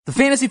The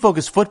Fantasy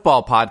Focus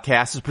Football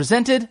Podcast is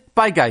presented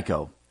by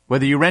Geico.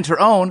 Whether you rent or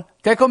own,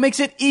 Geico makes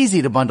it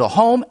easy to bundle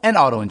home and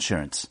auto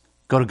insurance.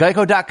 Go to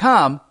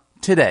geico.com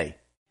today.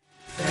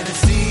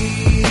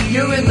 Fantasy,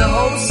 you're in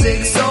the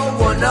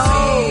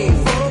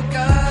 06010.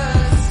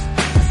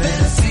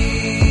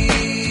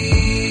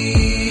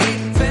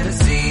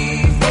 Fantasy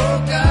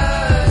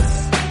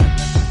Focus.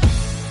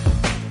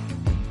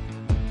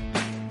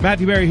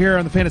 Matthew Berry here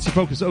on the Fantasy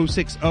Focus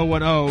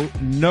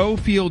 06010. No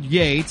Field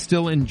Yates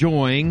still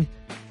enjoying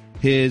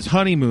his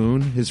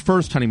honeymoon, his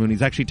first honeymoon.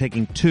 He's actually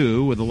taking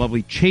two with the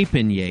lovely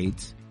Chapin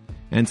Yates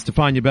and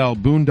Stefania Bell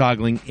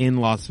boondoggling in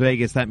Las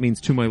Vegas. That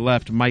means to my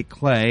left, Mike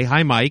Clay.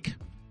 Hi, Mike.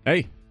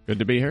 Hey, good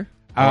to be here.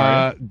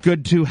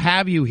 Good to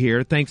have you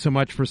here. Thanks so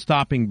much for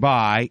stopping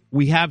by.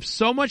 We have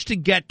so much to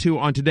get to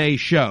on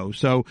today's show.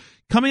 So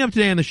coming up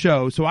today on the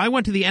show, so I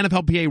went to the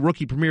NFLPA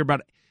rookie premiere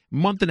about a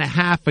month and a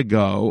half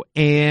ago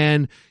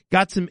and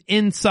got some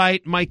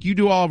insight. Mike, you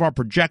do all of our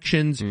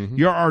projections. Mm-hmm.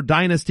 You're our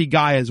dynasty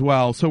guy as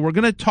well. So we're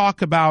going to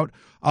talk about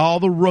all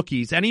the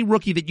rookies, any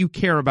rookie that you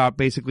care about,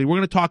 basically. We're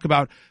going to talk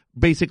about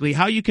basically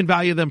how you can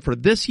value them for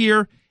this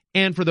year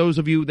and for those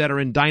of you that are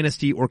in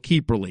dynasty or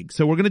keeper league.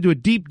 So we're going to do a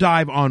deep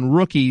dive on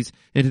rookies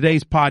in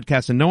today's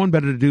podcast, and no one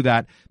better to do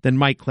that than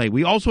Mike Clay.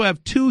 We also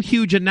have two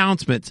huge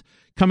announcements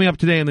coming up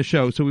today on the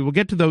show, so we will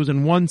get to those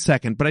in 1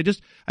 second. But I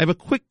have a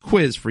quick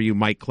quiz for you,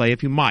 Mike Clay,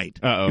 if you might.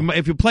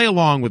 If you play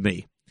along with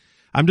me.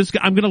 I'm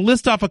going to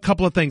list off a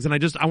couple of things, and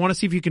I want to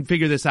see if you can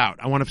figure this out.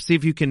 I want to see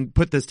if you can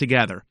put this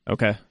together.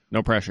 Okay,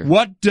 no pressure.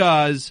 What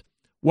does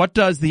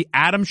the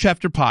Adam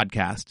Schefter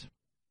podcast,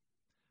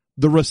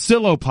 the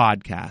Russillo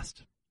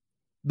podcast,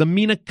 the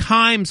Mina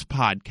Kimes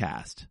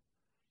podcast,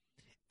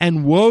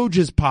 and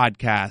Woj's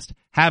podcast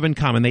have in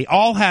common? They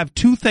all have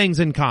two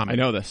things in common. I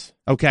know this.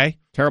 Okay?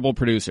 Terrible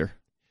producer.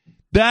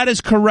 That is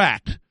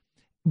correct.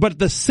 But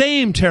the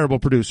same terrible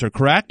producer,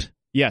 correct?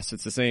 Yes,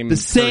 it's the same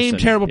same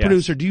terrible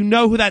producer. Do you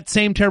know who that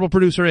same terrible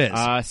producer is?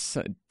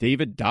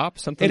 David Dopp?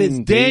 Something? It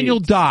is Daniel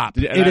Dopp.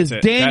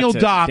 Daniel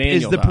Dopp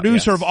is the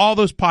producer of all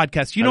those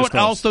podcasts. You know what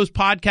else those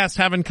podcasts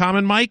have in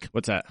common, Mike?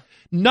 What's that?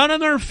 None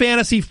of them are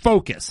Fantasy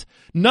Focus.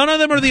 None of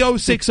them are the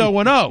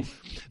 06010.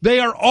 They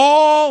are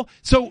all,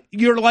 so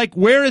you're like,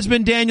 where has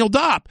been Daniel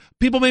Dopp?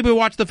 People maybe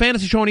watch the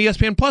fantasy show on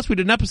ESPN Plus. We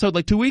did an episode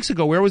like 2 weeks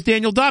ago. Where was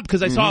Daniel Dopp?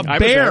 Because I saw a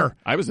bear.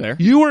 I was there.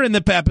 You were in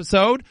the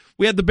episode.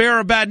 We had the bearer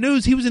of bad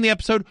news. He was in the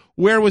episode.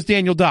 Where was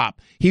Daniel Dopp?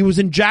 He was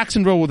in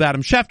Jacksonville with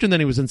Adam Schefter, and then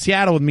he was in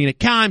Seattle with Mina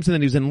Kimes, and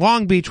then he was in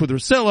Long Beach with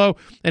Russillo,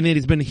 and then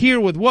he's been here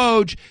with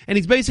Woj, and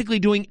he's basically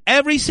doing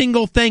every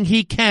single thing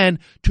he can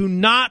to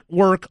not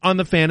work on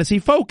the Fantasy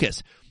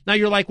Focus. Now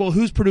you're like, well,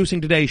 who's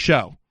producing today's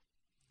show?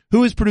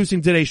 Who is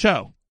producing today's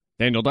show?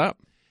 Daniel Dopp.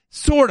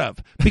 Sort of,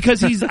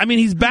 because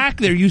he's back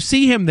there. You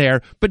see him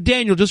there. But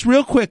Daniel, just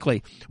real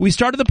quickly, we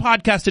started the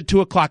podcast at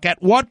 2:00.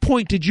 At what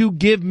point did you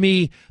give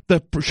me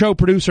the show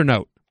producer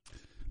note?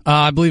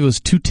 I believe it was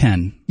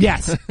 2:10.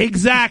 Yes,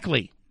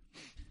 exactly.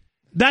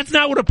 That's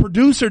not what a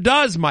producer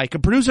does, Mike. A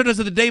producer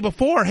does it the day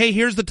before. Hey,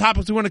 here's the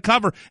topics we want to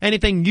cover.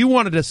 Anything you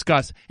want to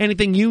discuss.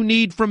 Anything you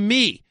need from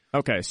me.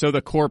 Okay, so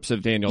the corpse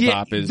of Daniel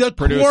Dopp is producing the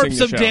show. The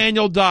corpse of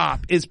Daniel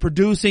Dopp is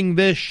producing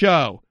this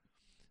show.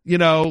 You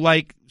know,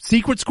 like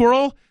Secret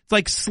Squirrel, it's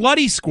like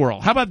Slutty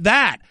Squirrel. How about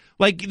that?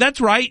 Like,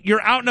 that's right.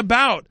 You're out and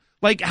about.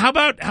 Like, how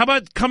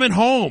about coming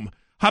home?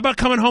 How about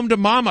coming home to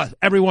mama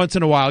every once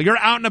in a while? You're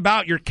out and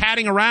about. You're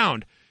catting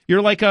around.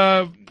 You're like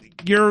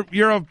you're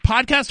a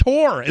podcast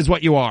whore is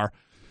what you are.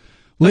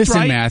 That's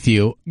Listen, right.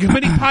 Matthew.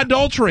 Committing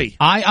podultery.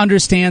 I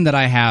understand that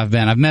I have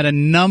been. I've met a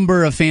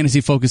number of Fantasy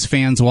Focus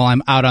fans while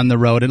I'm out on the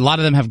road, and a lot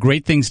of them have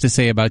great things to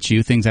say about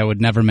you, things I would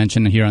never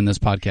mention here on this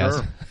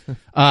podcast. Sure.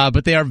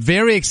 But they are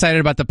very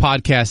excited about the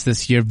podcast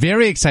this year,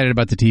 very excited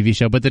about the TV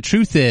show. But the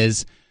truth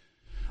is,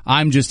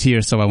 I'm just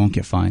here so I won't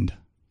get fined.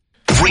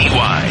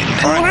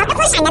 Rewind.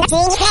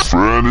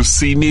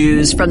 Fantasy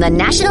news from the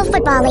National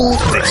Football League.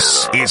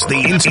 This is the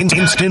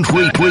instant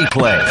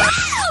replay.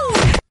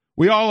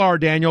 We all are,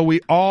 Daniel.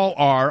 We all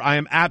are. I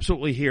am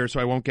absolutely here, so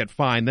I won't get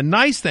fined. The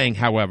nice thing,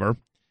 however,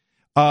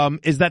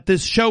 is that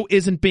this show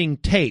isn't being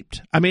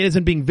taped. I mean, it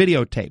isn't being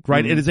videotaped,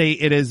 right?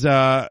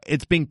 Mm-hmm.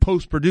 It's being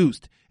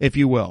post-produced, if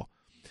you will.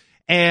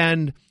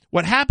 And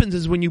what happens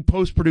is when you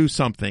post-produce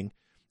something,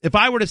 if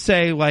I were to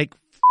say, like,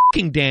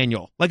 f***ing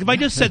Daniel, like if I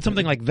just said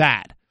something like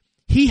that,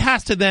 he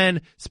has to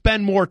then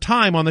spend more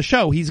time on the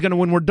show.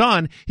 When we're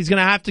done, he's going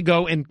to have to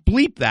go and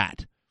bleep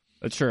that.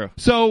 That's true.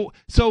 So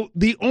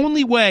the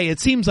only way, it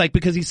seems like,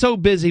 because he's so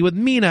busy with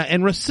Mina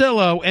and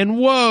Russillo and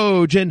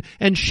Woj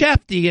and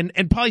Shefty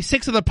and probably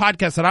 6 other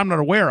podcasts that I'm not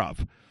aware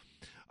of,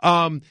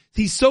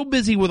 he's so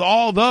busy with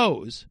all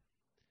those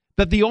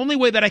that the only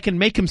way that I can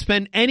make him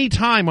spend any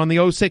time on the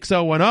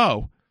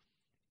 06010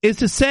 is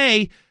to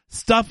say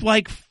stuff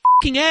like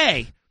f***ing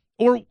A,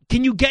 or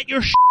can you get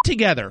your shit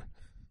together?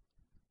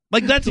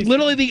 Like, that's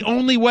literally the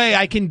only way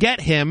I can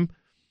get him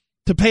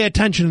to pay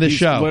attention to this He's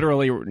show.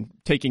 literally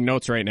taking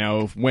notes right now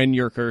of when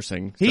you're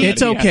cursing. So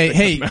It's that he okay. has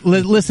to Hey,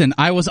 remember. listen,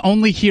 I was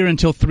only here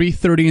until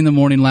 3:30 in the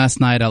morning last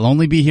night. I'll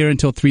only be here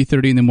until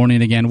 3:30 in the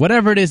morning again.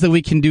 Whatever it is that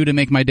we can do to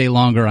make my day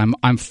longer,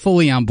 I'm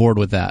fully on board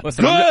with that.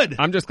 Listen, Good.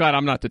 I'm just glad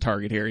I'm not the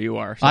target here. You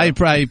are. So. I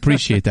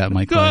appreciate that,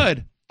 Mike.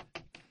 Good.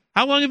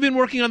 How long have you been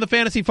working on the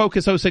Fantasy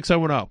Focus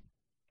 06010?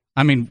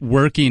 I mean,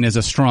 working is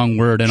a strong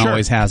word and Sure.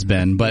 always has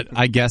been, but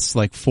I guess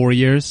like 4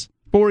 years.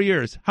 4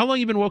 years. How long have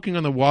you been working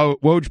on the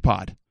Woj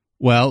pod?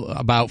 Well,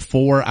 about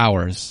 4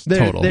 hours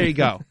total. There you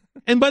go.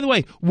 And by the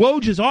way,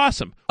 Woj is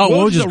awesome. Oh,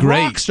 Woj is a great.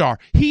 rock star.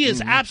 He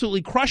is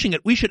absolutely crushing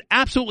it. We should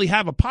absolutely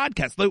have a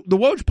podcast. The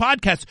Woj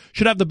podcast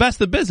should have the best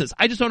of the business.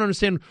 I just don't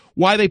understand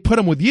why they put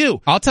him with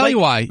you. I'll tell you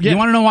why. Yeah. You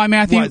want to know why,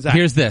 Matthew? Why is that?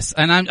 Here's this,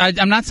 and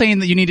I'm not saying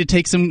that you need to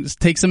take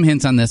some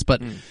hints on this,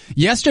 but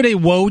yesterday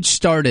Woj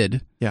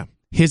started. Yeah.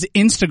 His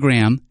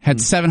Instagram had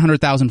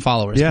 700,000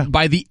 followers. Yeah.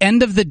 By the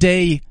end of the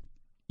day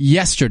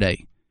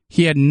yesterday,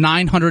 he had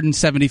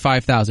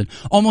 975,000.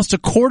 Almost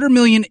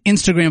 250,000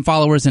 Instagram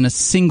followers in a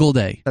single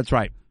day. That's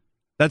right.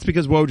 That's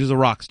because Woj is a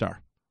rock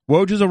star.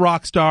 Woj is a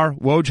rock star.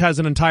 Woj has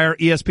an entire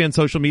ESPN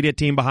social media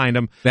team behind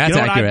him. That's you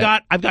know what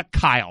accurate. I've got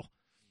Kyle.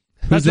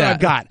 That's Who's what that? I've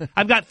got.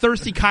 I've got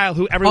Thirsty Kyle,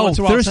 who every Oh, once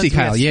in a while Thirsty sends me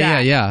a Kyle. Yeah,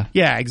 stat. yeah.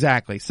 Yeah,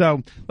 exactly.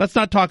 So let's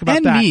not talk about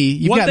And that. me.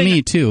 You've One got thing-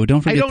 me too.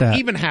 Don't forget I don't that.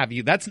 even have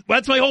you. That's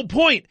my whole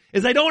point,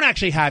 is I don't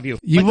actually have you.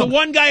 You Like the won't-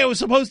 one guy I was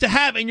supposed to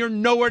have, and you're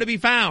nowhere to be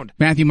found.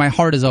 Matthew, my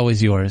heart is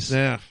always yours.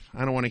 Yeah,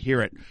 I don't want to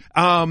hear it.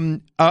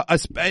 And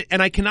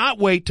I cannot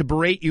wait to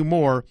berate you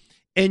more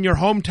in your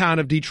hometown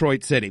of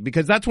Detroit City,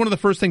 because that's one of the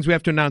first things we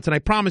have to announce. And I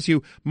promise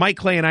you, Mike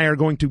Clay and I are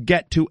going to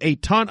get to a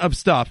ton of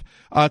stuff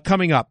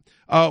coming up,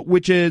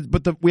 we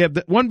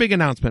have one big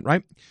announcement,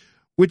 right?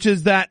 Which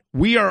is that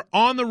we are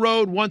on the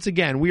road once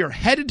again. We are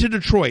headed to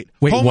Detroit.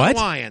 Wait, home what? of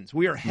the Lions.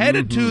 We are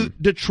headed to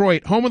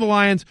Detroit, home of the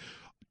Lions,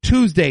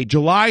 Tuesday,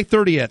 July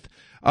 30th.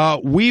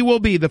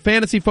 The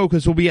Fantasy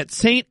Focus will be at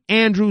St.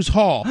 Andrews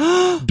Hall.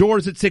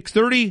 Doors at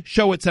 6:30,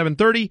 show at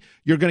 7:30.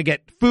 You're going to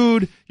get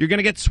food. You're going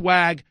to get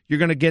swag. You're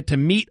going to get to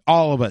meet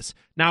all of us.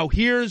 Now,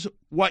 here's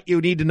what you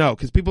need to know,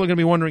 because people are going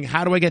to be wondering,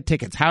 how do I get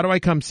tickets? How do I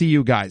come see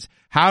you guys?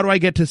 How do I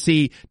get to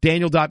see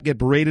Daniel Dopp get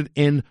berated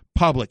in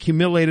public,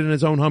 humiliated in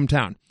his own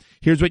hometown?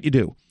 Here's what you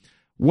do.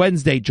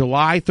 Wednesday,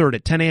 July 3rd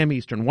at 10 a.m.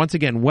 Eastern. Once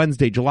again,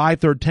 Wednesday, July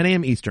 3rd, 10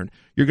 a.m. Eastern.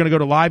 You're going to go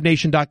to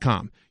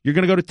livenation.com. You're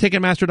going to go to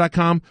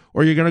Ticketmaster.com,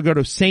 or you're going to go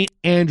to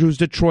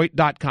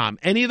standrewsdetroit.com.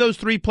 Any of those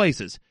three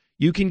places,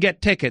 you can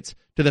get tickets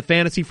to the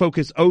Fantasy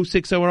Focus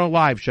 06010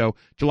 live show,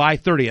 July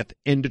 30th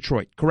in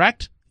Detroit.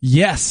 Correct?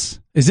 Yes.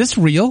 Is this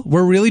real?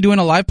 We're really doing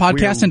a live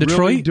podcast in We're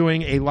Detroit? really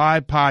doing a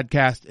live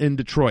podcast in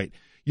Detroit.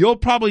 You'll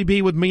probably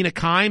be with Mina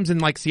Kimes in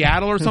like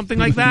Seattle or something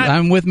like that.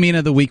 I'm with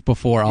Mina the week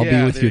before. I'll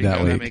be with there you that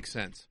go. week. That makes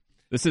sense.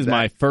 This is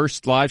my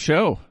first live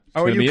show. It's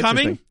Oh, are gonna be you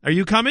coming? interesting. Are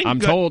you coming? I'm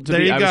Good. told to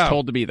There be. you I go. was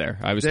told to be there.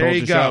 I was There told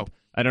you to go. show up.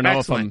 I don't know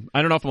Excellent. if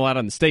I'm allowed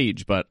on the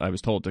stage, but I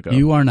was told to go.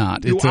 You are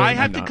not. Do It's a- I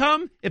have to not.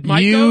 come if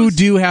Mike You goes?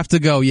 do have to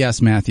go.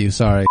 Yes, Matthew.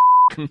 Sorry.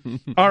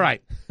 All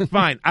right,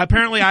 fine.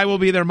 Apparently, I will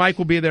be there. Mike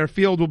will be there.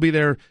 Field will be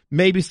there.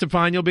 Maybe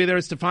Stefania will be there.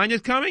 Is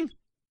Stefania coming?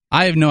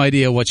 I have no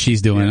idea what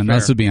she's doing, and fair.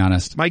 let's be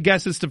honest. My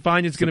guess is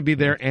Stefania's going to be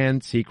there,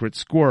 and Secret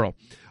Squirrel.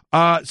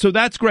 So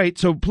that's great.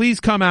 So please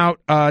come out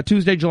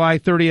Tuesday, July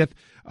 30th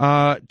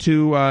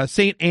to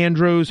St.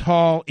 Andrews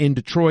Hall in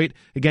Detroit.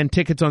 Again,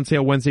 tickets on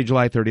sale Wednesday,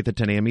 July 30th at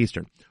 10 a.m.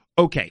 Eastern.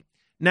 Okay.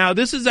 Now,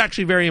 this is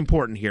actually very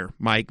important here,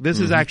 Mike. This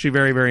is actually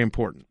very, very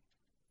important.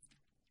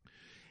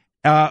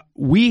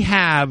 We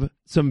have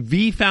some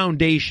V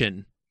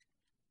Foundation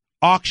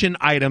auction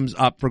items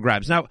up for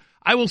grabs. Now,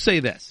 I will say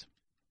this.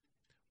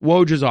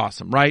 Woj is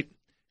awesome, right?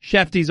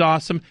 Shefty's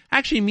awesome.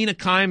 Actually, Mina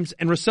Kimes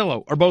and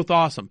Rosillo are both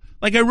awesome.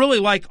 Like, I really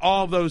like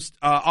all those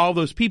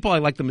people. I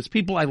like them as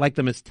people. I like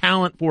them as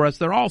talent for us.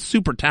 They're all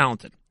super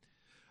talented.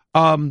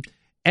 And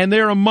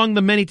they're among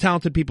the many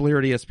talented people here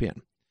at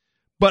ESPN.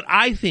 But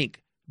I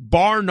think,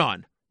 bar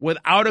none,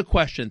 without a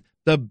question,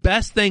 the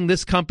best thing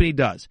this company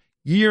does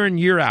year in,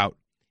 year out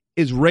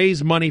is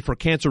raise money for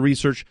cancer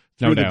research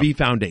through No the doubt. V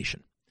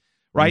Foundation.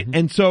 Right?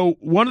 And so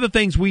one of the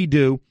things we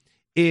do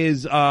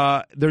is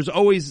there's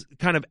always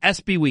kind of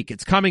SB Week.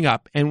 It's coming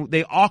up, and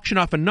they auction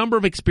off a number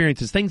of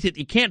experiences, things that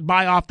you can't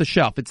buy off the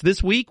shelf. It's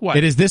this week? What?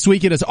 It is this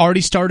week. It has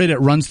already started. It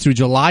runs through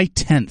July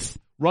 10th.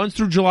 Runs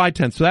through July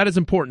 10th. So that is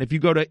important. If you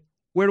go to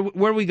where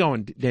are we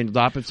going, Daniel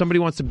Dopp? If somebody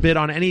wants to bid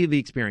on any of the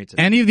experiences.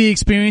 Any of the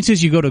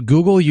experiences, you go to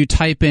Google, you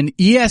type in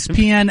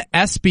ESPN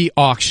SB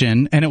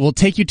auction, and it will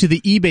take you to the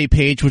eBay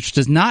page, which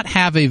does not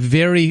have a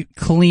very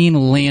clean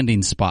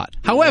landing spot.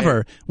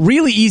 However,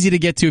 really easy to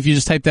get to if you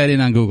just type that in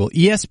on Google.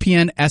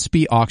 ESPN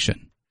SB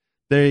auction.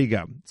 There you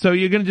go. So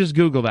you're going to just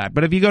Google that.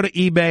 But if you go to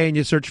eBay and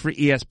you search for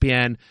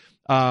ESPN,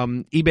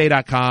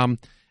 ebay.com,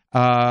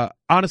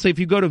 honestly, if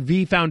you go to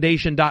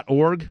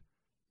vfoundation.org,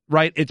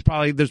 right,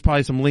 there's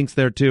probably some links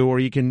there too, or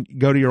you can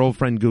go to your old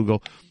friend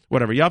Google,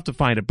 whatever. You have to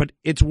find it. But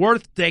it's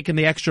worth taking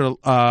the extra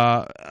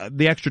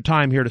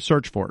time here to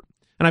search for it.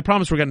 And I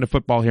promise we're getting to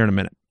football here in a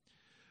minute.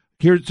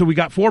 So we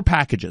got 4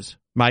 packages,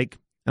 Mike,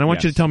 and I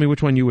want you Yes. to tell me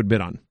which one you would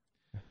bid on.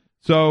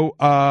 So,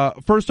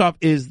 first off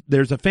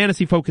there's a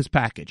fantasy focus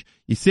package.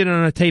 You sit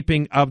on a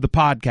taping of the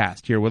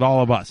podcast here with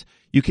all of us.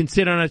 You can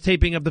sit on a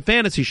taping of the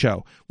fantasy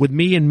show with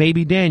me and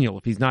maybe Daniel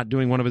if he's not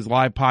doing one of his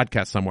live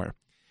podcasts somewhere.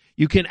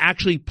 You can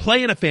actually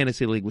play in a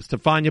fantasy league with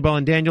Stefania Bell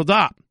and Daniel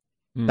Dopp.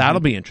 Mm-hmm.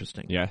 That'll be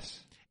interesting. Yes.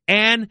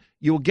 And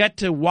you'll get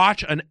to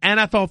watch an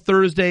NFL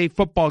Thursday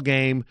football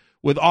game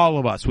with all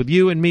of us, with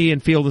you and me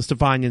and Field and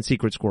Stefania and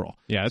Secret Squirrel.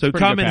 Yeah, so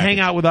come and hang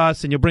out with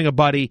us, and you'll bring a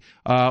buddy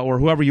or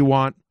whoever you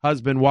want,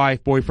 husband,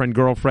 wife, boyfriend,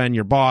 girlfriend,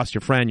 your boss,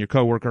 your friend, your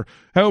coworker,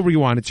 however you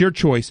want. It's your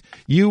choice.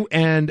 You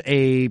and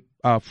a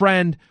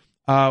friend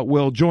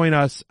will join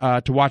us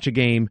to watch a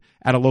game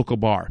at a local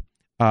bar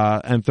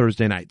on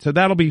Thursday night. So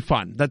that'll be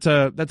fun. That's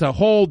a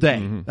whole day.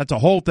 Mm-hmm. That's a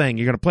whole thing.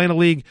 You're going to play in a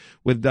league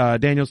with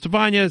Daniel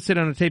Stefania, sit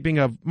on a taping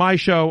of my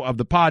show, of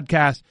the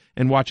podcast,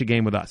 and watch a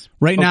game with us.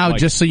 Right now,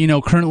 just so you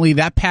know, currently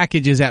that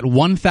package is at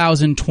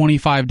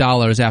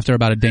 $1,025 after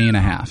about a day and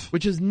a half.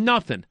 Which is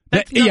nothing.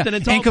 That's nothing. Yeah,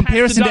 it's all in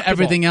comparison to tax-deductible.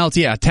 everything else,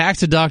 yeah, tax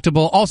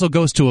deductible, also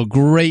goes to a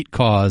great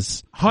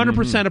cause.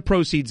 100% of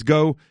proceeds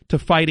go to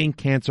fighting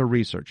cancer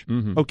research.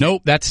 Mm-hmm. Okay.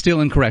 Nope, that's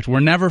still incorrect. We're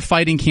never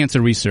fighting cancer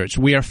research.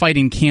 We are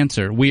fighting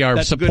cancer. We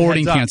are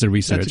supporting cancer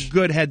research. That's a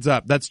good heads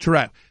up. That's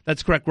correct.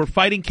 That's correct. We're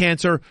fighting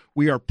cancer.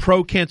 We are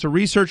pro-cancer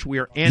research. We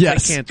are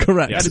anti-cancer. Yes,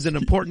 correct. That is an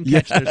important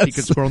catch there,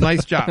 Secret Squirrel.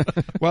 Nice job.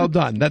 Well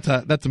done. That's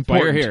important. Why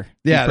you're here.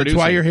 Yeah, that's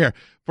why you're here.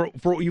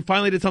 For you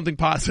finally did something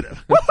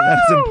positive.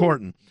 That's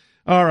important.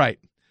 All right.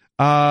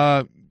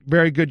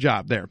 Very good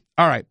job there.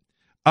 All right.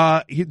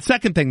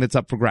 Second thing that's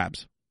up for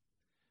grabs.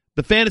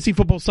 The Fantasy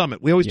Football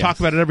Summit. We always talk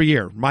about it every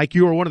year. Mike,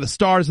 you are one of the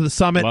stars of the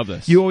summit. Love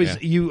this. You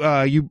always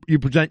you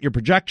present your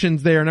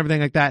projections there and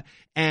everything like that.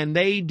 And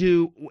they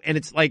do, and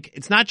it's like,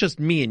 it's not just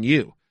me and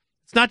you.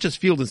 It's not just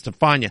Field and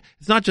Stefania.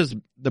 It's not just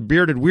the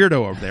bearded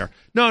weirdo over there.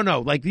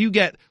 No. Like we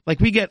get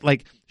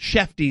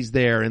Shefty's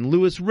there, and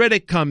Louis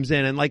Riddick comes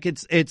in, and like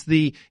it's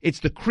the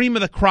cream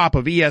of the crop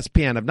of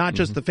ESPN, of not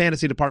just the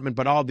fantasy department,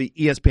 but all the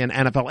ESPN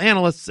NFL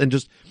analysts, and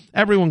just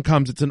everyone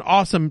comes. It's an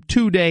awesome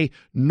 2-day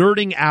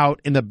nerding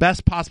out in the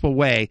best possible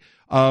way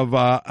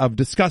of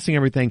discussing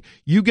everything.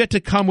 You get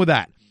to come with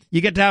that. You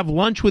get to have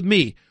lunch with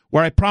me,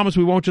 where I promise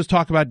we won't just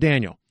talk about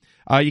Daniel.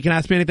 You can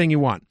ask me anything you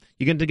want.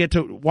 You get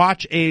to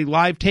watch a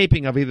live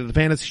taping of either the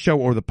fantasy show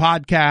or the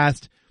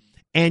podcast,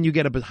 and you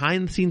get a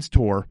behind-the-scenes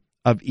tour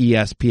of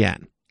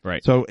ESPN.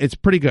 Right. So it's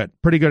pretty good.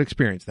 Pretty good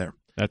experience there.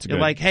 That's good. You're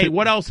like, hey,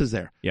 what else is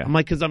there? Yeah. I'm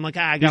like, I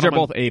got These are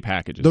both A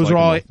packages. Those are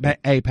all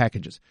A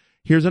packages.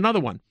 Here's another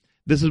one.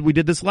 We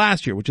did this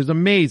last year, which is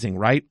amazing,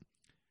 right?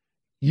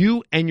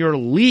 You and your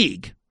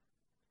league,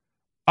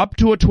 up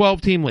to a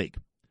 12-team league.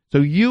 So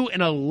you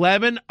and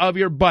 11 of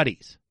your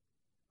buddies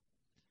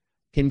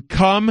can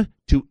come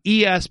to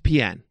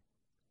ESPN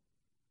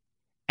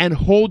and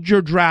hold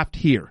your draft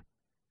here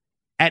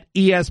at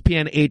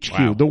ESPN HQ,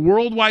 wow. the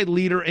worldwide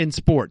leader in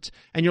sports.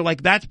 And you're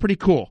like, that's pretty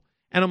cool.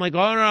 And I'm like,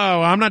 oh,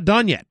 no, I'm not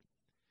done yet.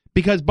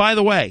 Because, by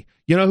the way,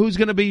 you know who's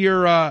going to be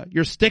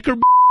your sticker?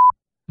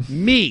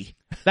 Me.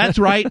 That's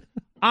right.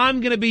 I'm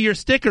going to be your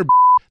sticker.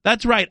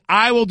 That's right.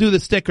 I will do the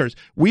stickers.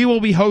 We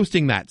will be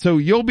hosting that. So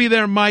you'll be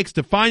there, Mike.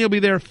 Stefan, you'll be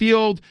there.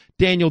 Field,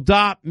 Daniel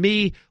Dopp,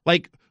 me.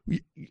 Like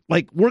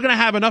we're going to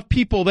have enough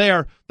people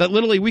there that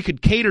literally we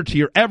could cater to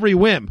your every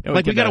whim.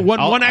 Like we got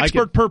one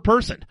expert per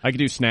person. I could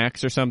do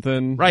snacks or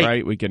something.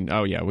 Right. We can,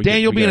 Daniel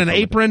will be in an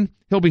apron.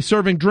 He'll be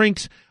serving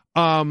drinks.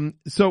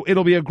 So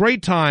it'll be a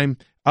great time.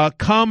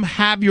 Come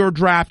have your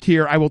draft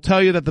here. I will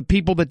tell you that the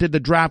people that did the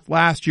draft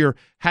last year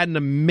had an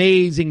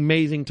amazing,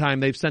 amazing time.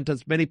 They've sent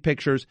us many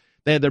pictures.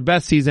 They had their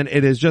best season.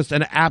 It is just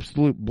an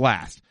absolute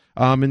blast.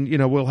 And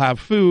we'll have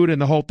food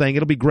and the whole thing.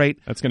 It'll be great.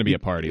 That's going to be a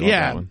party. Love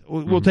yeah. That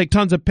one. We'll take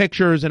tons of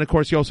pictures. And of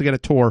course, you also get a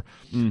tour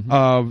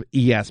of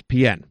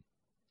ESPN. And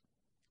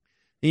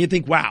you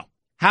think, wow,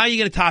 how are you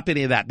going to top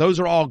any of that? Those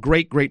are all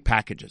great, great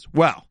packages.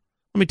 Well,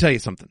 let me tell you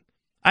something.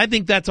 I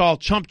think that's all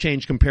chump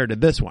change compared to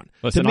this one.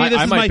 Listen, to me,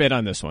 I might bid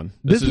on this one.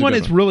 This one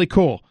is really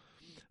cool.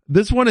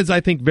 This one is,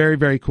 I think, very,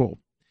 very cool.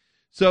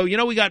 So,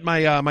 we got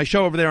my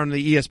show over there on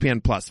the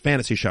ESPN Plus,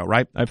 fantasy show,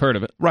 right? I've heard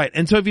of it. Right.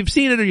 And so if you've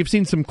seen it or you've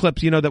seen some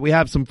clips, you know that we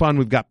have some fun.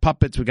 We've got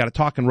puppets. We've got a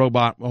talking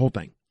robot, the whole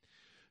thing.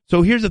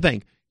 So here's the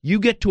thing. You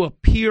get to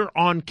appear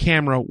on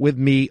camera with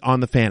me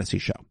on the fantasy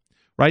show,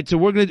 right? So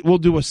we'll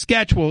do a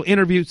sketch. We'll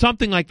interview,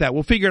 something like that.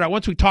 We'll figure it out.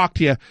 Once we talk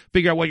to you,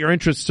 figure out what your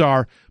interests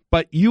are.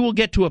 But you will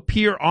get to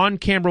appear on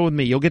camera with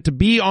me. You'll get to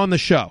be on the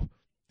show.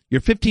 Your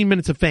 15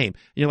 minutes of fame. And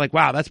you're like,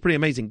 wow, that's pretty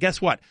amazing. Guess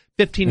what?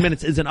 15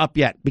 minutes isn't up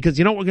yet. Because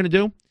you know what we're going to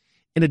do?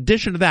 In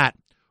addition to that,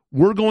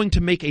 we're going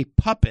to make a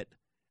puppet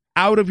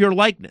out of your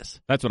likeness.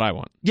 That's what I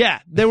want. Yeah.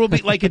 There will be,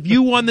 like, if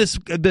you won this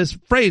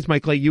phrase,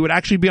 Mike Clay, you would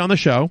actually be on the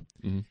show.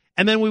 Mm-hmm.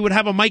 And then we would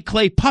have a Mike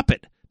Clay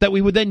puppet that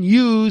we would then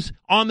use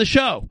on the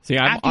show. See,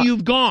 after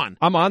you've gone.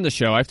 I'm on the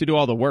show. I have to do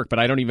all the work, but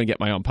I don't even get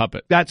my own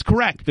puppet. That's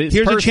correct.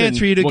 Here's a chance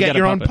for you to get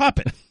your own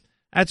puppet.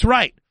 That's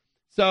right.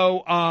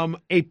 So,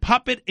 a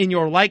puppet in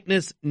your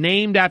likeness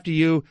named after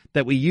you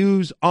that we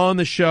use on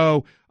the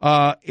show,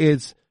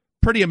 is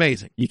pretty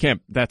amazing.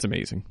 That's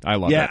amazing. I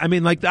love it. Yeah, I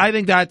mean, I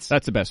think that's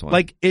the best one.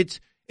 Like, it's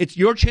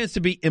your chance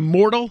to be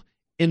immortal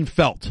in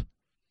felt.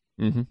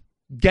 Mm-hmm.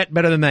 Get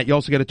better than that. You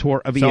also get a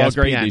tour of ESPN. All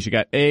grade. You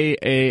got A,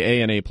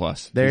 and A+.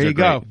 There These you are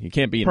go. Great. You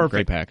can't beat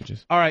great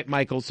packages. All right,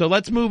 Michael. So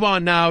let's move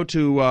on now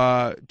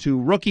to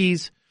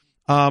rookies.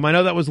 I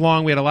know that was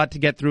long. We had a lot to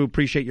get through.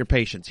 Appreciate your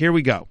patience. Here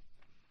we go.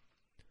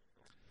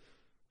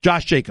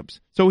 Josh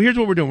Jacobs. So here's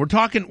what we're doing.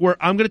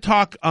 I'm going to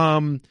talk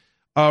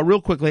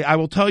real quickly. I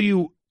will tell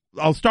you.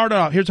 I'll start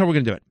out. Here's how we're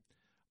going to do it.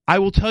 I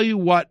will tell you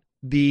what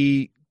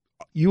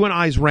you and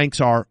I's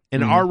ranks are,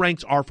 and our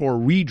ranks are for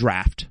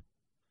redraft.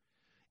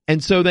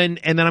 And so then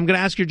I'm going to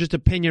ask your just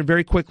opinion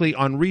very quickly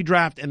on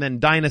redraft and then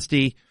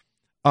dynasty.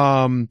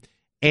 And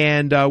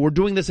we're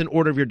doing this in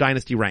order of your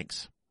dynasty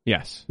ranks.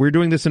 Yes. We're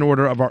doing this in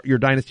order of your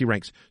dynasty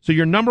ranks. So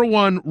your number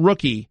one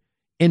rookie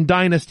in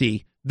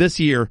dynasty this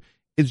year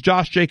is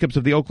Josh Jacobs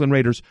of the Oakland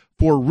Raiders.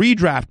 For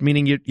redraft,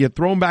 meaning you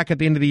throw him back at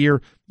the end of the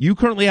year, you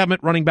currently have him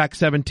at running back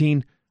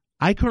 17.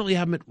 I currently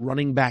have him at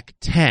running back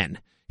 10.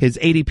 His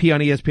ADP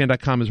on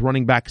ESPN.com is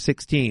running back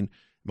 16.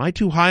 Am I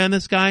too high on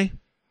this guy?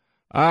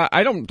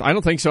 I don't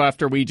think so.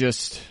 After we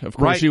of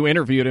course, you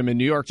interviewed him in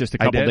New York just a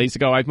couple days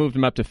ago. I've moved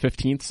him up to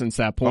 15th since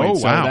that point. Oh, wow.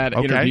 So that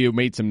interview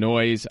made some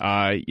noise.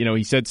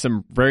 He said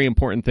some very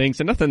important things,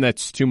 and nothing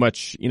that's too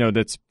much,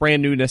 that's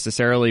brand new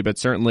necessarily, but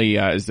certainly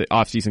as the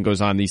offseason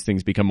goes on, these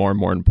things become more and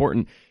more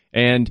important.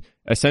 And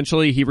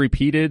essentially, he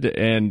repeated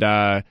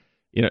and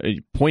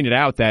pointed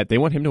out that they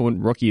want him to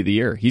win Rookie of the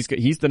Year. He's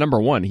the number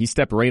one. He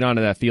stepped right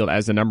onto that field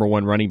as the number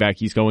one running back.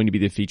 He's going to be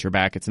the feature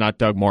back. It's not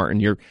Doug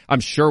Martin. I'm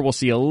sure we'll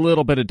see a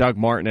little bit of Doug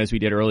Martin as we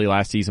did early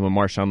last season when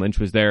Marshawn Lynch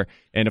was there,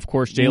 and of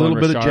course Jalen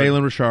Richard.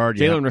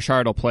 Jalen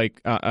Richard will play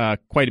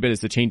quite a bit as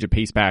the change of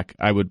pace back.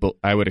 I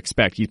would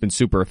expect. He's been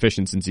super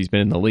efficient since he's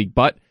been in the league,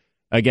 but.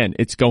 Again,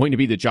 it's going to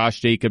be the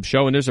Josh Jacobs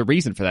show, and there's a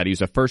reason for that. He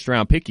was a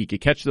first-round pick. He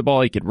could catch the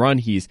ball. He could run.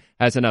 He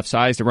has enough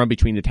size to run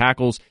between the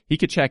tackles. He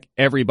could check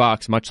every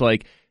box, much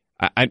like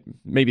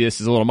maybe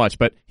this is a little much,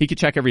 but he could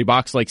check every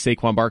box like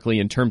Saquon Barkley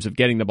in terms of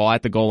getting the ball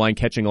at the goal line,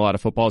 catching a lot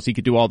of footballs. He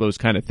could do all those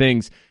kind of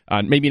things.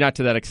 Maybe not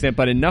to that extent,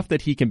 but enough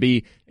that he can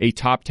be a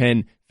top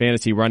 10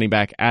 fantasy running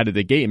back out of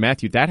the gate. And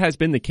Matthew, that has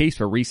been the case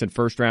for recent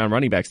first-round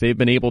running backs. They've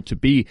been able to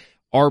be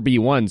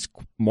RB1s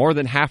more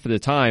than half of the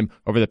time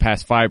over the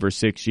past 5 or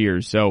 6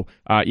 years. So,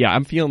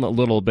 I'm feeling a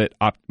little bit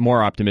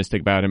more optimistic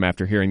about him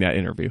after hearing that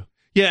interview.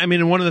 Yeah, I mean,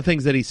 and one of the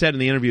things that he said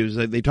in the interview is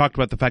that they talked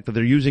about the fact that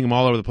they're using him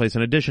all over the place,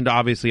 in addition to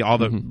obviously all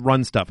the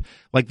run stuff.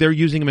 Like, they're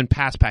using him in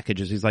pass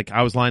packages. He's like,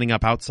 I was lining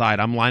up outside.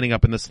 I'm lining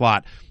up in the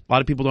slot. A lot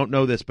of people don't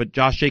know this, but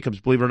Josh Jacobs,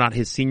 believe it or not,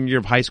 his senior year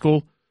of high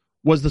school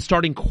was the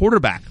starting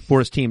quarterback for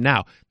his team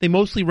now. They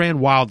mostly ran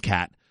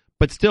Wildcat,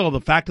 but still, the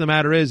fact of the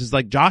matter is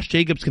like Josh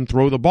Jacobs can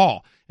throw the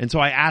ball. And so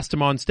I asked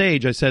him on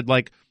stage, I said,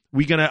 like,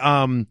 we gonna,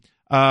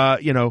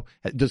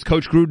 does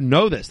Coach Gruden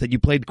know this, that you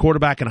played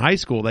quarterback in high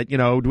school? That,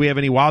 do we have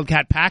any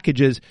Wildcat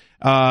packages?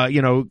 Does he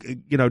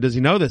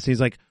know this? And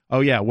he's like, oh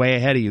yeah, way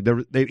ahead of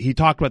you. He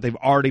talked about they've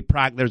already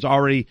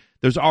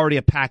there's already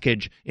a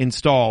package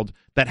installed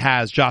that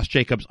has Josh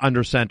Jacobs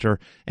under center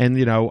and,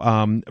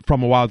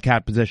 from a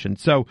Wildcat position.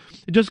 So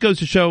it just goes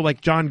to show,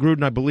 like John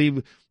Gruden, I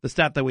believe the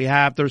stat that we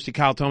have, Thirsty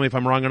Kyle, tell me if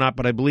I'm wrong or not,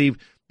 but I believe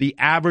the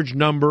average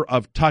number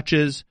of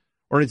touches,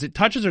 or is it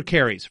touches or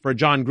carries for a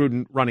John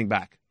Gruden running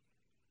back?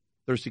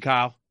 Thirsty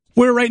Kyle?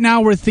 Right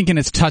now we're thinking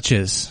it's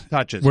touches.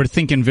 Touches. We're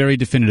thinking very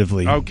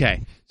definitively.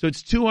 Okay. So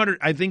it's 200,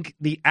 I think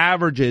the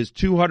average is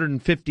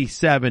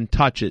 257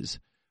 touches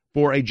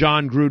for a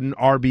John Gruden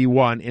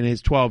RB1 in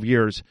his 12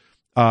 years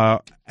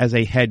as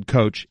a head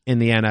coach in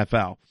the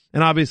NFL.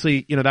 And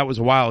obviously, that was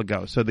a while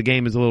ago, so the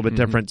game is a little bit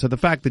different. So the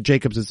fact that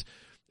Jacobs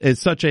is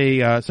such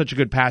a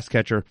good pass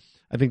catcher,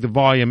 I think the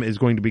volume is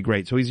going to be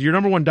great. So he's your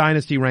number one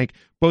dynasty rank.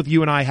 Both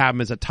you and I have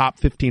him as a top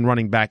 15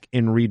 running back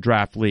in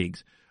redraft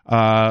leagues.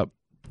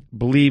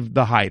 Believe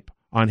the hype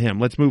on him.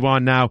 Let's move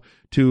on now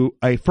to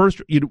a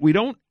first. We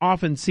don't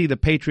often see the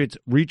Patriots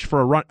reach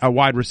for a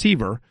wide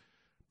receiver,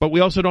 but we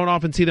also don't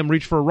often see them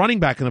reach for a running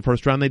back in the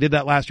first round. They did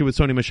that last year with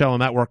Sony Michel,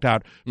 and that worked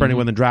out for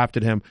anyone that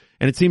drafted him.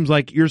 And it seems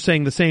like you're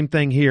saying the same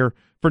thing here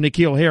for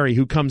N'Keal Harry,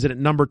 who comes in at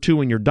number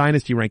 2 in your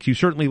dynasty ranks. You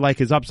certainly like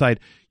his upside.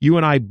 You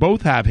and I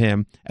both have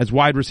him as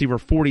wide receiver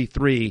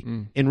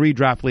 43 in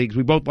redraft leagues.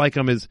 We both like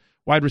him as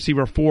wide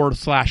receiver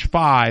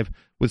 4/5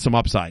 with some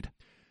upside.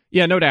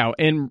 Yeah, no doubt.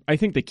 And I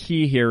think the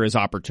key here is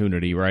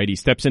opportunity, right? He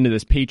steps into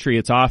this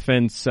Patriots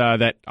offense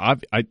that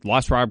I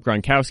lost Rob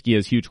Gronkowski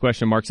has huge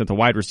question marks at the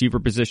wide receiver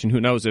position.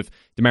 Who knows if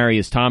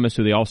Demaryius Thomas,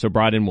 who they also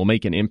brought in, will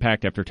make an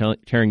impact after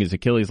tearing his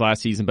Achilles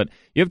last season. But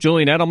you have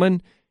Julian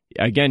Edelman.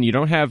 Again, you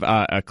don't have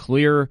a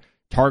clear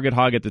target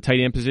hog at the tight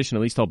end position,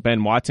 at least till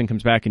Ben Watson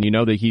comes back, and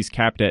that he's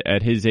capped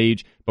at his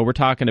age. But we're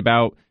talking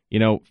about,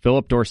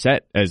 Philip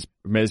Dorsett as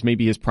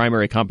maybe his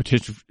primary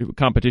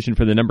competition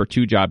for the number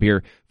 2 job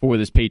here for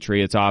this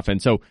Patriots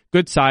offense. So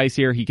good size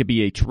here. He could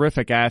be a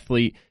terrific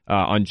athlete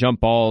on jump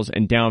balls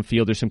and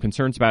downfield. There's some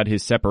concerns about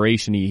his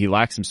separation. He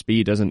lacks some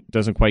speed,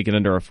 doesn't quite get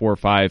under a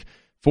 4.5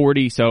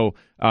 40. So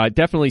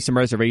definitely some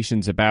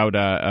reservations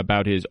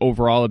about his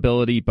overall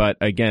ability. But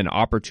again,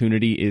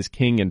 opportunity is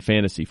king in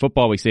fantasy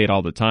football. We say it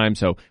all the time.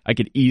 So I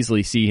could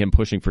easily see him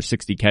pushing for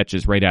 60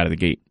 catches right out of the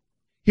gate.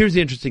 here's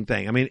the interesting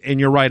thing. I mean, and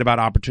you're right about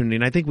opportunity,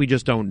 and I think we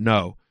just don't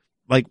know.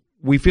 Like,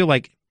 we feel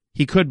like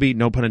he could be,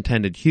 no pun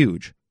intended,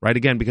 huge, right?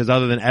 Again, because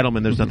other than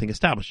Edelman, there's nothing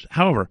established.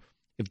 However,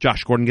 if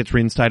Josh Gordon gets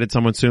reinstated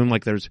someone soon,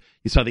 like you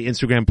saw the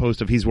Instagram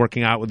post of he's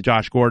working out with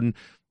Josh Gordon,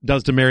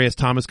 does Demaryius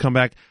Thomas come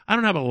back? I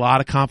don't have a lot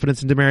of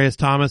confidence in Demaryius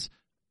Thomas,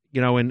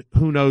 and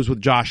who knows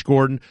with Josh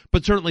Gordon,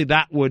 but certainly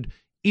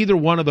either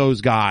one of those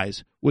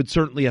guys would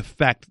certainly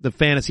affect the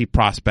fantasy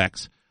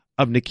prospects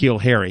of N'Keal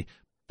Harry.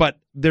 But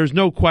there's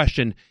no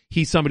question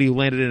he's somebody who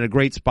landed in a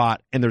great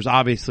spot, and there's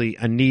obviously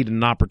a need and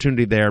an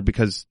opportunity there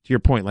because, to your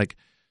point, like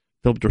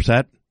Philip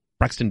Dorsett,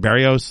 Braxton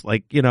Berrios,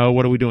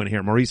 what are we doing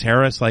here? Maurice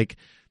Harris,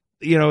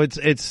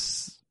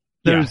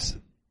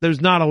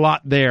 there's not a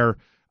lot there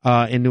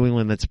in New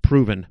England that's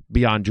proven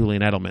beyond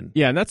Julian Edelman.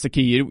 Yeah, and that's the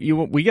key.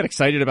 We get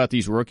excited about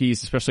these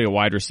rookies, especially a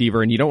wide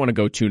receiver, and you don't want to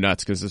go too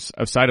nuts because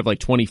outside of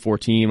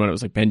 2014 when it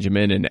was like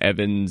Benjamin and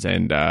Evans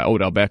and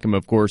Odell Beckham,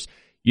 of course,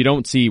 you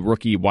don't see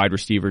rookie wide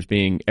receivers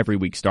being every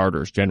week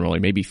starters generally,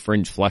 maybe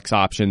fringe flex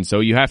options. So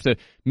you have to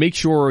make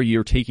sure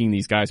you're taking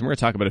these guys, and we're going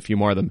to talk about a few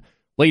more of them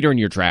later in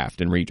your draft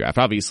and redraft.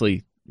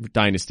 Obviously,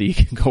 Dynasty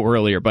can go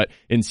earlier, but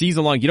in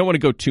season long, you don't want to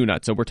go too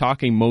nuts. So we're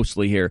talking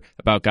mostly here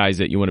about guys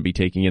that you want to be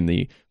taking in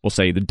we'll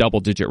say the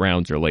double-digit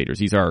rounds or later.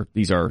 These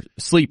are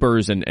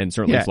sleepers and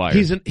certainly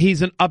flyers.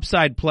 He's an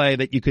upside play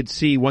that you could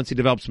see once he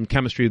develops some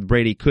chemistry with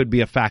Brady could be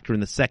a factor in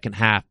the second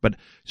half, but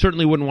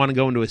certainly wouldn't want to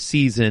go into a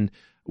season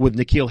with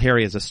N'Keal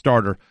Harry as a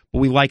starter, but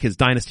we like his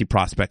dynasty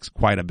prospects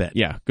quite a bit.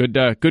 Yeah,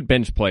 good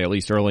bench play, at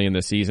least early in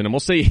the season. And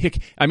we'll see,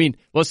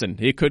 listen,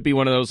 it could be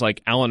one of those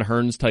like Alan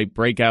Hearns type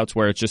breakouts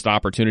where it's just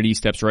opportunity,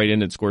 steps right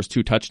in and scores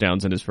 2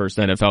 touchdowns in his first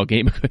NFL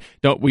game.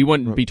 We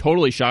wouldn't be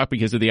totally shocked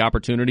because of the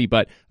opportunity,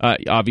 but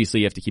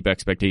obviously you have to keep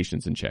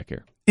expectations in check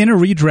here. In a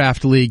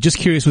redraft league, just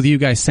curious with you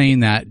guys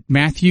saying that,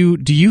 Matthew,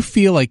 do you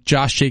feel like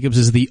Josh Jacobs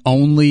is the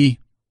only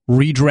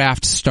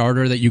redraft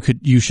starter that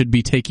you should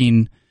be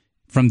taking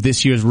from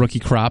this year's rookie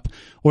crop?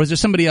 Or is there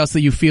somebody else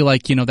that you feel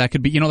like, that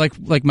could be,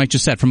 like Mike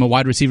just said, from a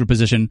wide receiver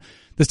position,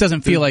 this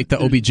doesn't feel like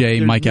the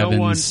OBJ, Mike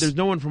Evans. There's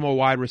no one from a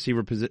wide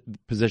receiver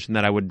position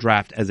that I would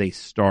draft as a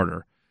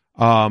starter.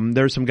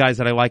 There's some guys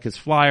that I like as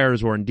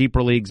flyers or in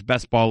deeper leagues,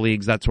 best ball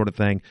leagues, that sort of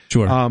thing.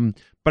 Sure.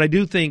 But I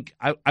do think,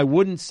 I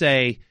wouldn't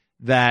say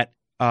that,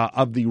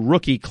 of the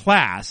rookie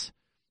class,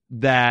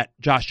 that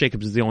Josh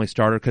Jacobs is the only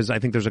starter, because I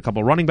think there's a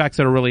couple running backs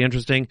that are really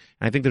interesting,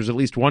 and I think there's at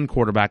least one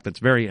quarterback that's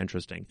very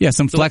interesting. Yeah,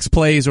 some flex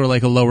plays or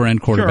like a lower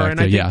end quarterback.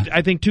 Sure, and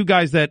I think two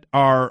guys that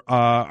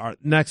are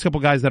next couple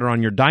guys that are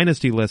on your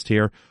dynasty list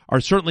here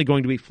are certainly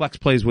going to be flex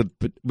plays with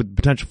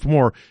potential for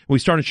more. We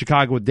start in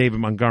Chicago with David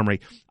Montgomery.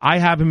 I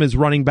have him as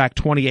running back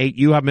 28.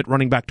 You have him at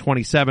running back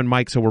 27,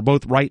 Mike. So we're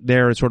both right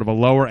there as sort of a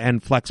lower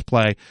end flex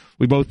play.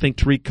 We both think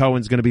Tariq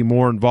Cohen's going to be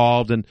more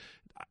involved, and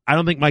I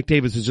don't think Mike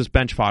Davis is just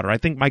bench fodder. I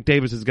think Mike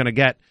Davis is going to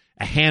get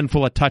a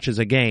handful of touches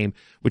a game,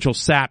 which will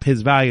sap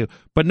his value.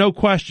 But no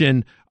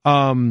question,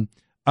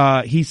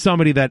 he's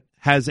somebody that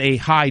has a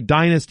high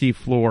dynasty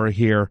floor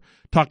here.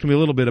 Talk to me a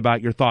little bit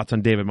about your thoughts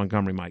on David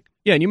Montgomery, Mike.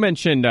 Yeah, and you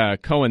mentioned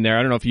Cohen there.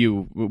 I don't know if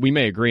we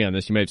may agree on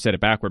this. You may have said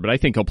it backward, but I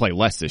think he'll play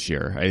less this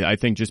year. I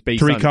think just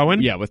based Tariq on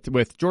Cohen? Yeah,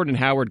 with Jordan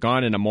Howard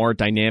gone and a more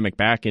dynamic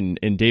back in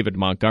David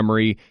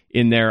Montgomery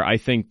in there, I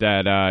think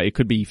that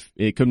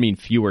it could mean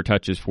fewer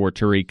touches for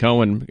Tariq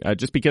Cohen,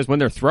 just because when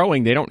they're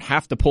throwing, they don't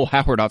have to pull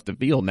Howard off the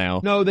field now.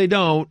 No, they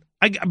don't.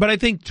 But I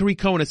think Tariq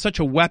Cohen is such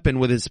a weapon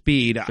with his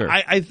speed. Sure.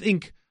 I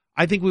think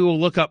we will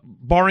look up,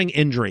 barring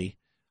injury,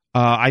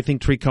 I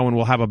think Tariq Cohen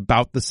will have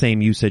about the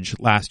same usage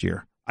last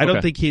year. I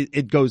don't think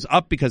it goes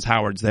up because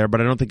Howard's there,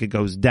 but I don't think it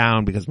goes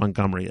down because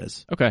Montgomery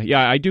is. Okay,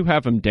 yeah, I do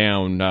have him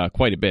down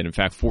quite a bit. In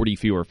fact, 40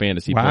 fewer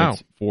fantasy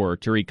points for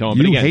Tariq Cohen.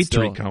 You but again, hate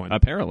still, Tariq Cohen.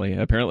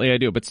 Apparently I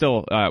do, but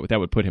still that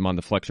would put him on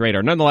the flex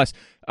radar. Nonetheless,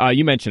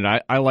 you mentioned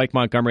I like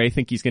Montgomery. I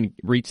think he's going to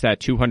reach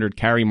that 200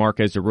 carry mark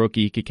as a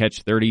rookie. He could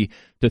catch 30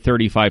 to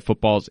 35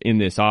 footballs in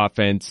this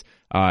offense.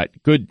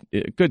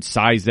 Good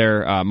size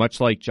there, much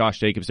like Josh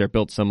Jacobs. They're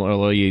built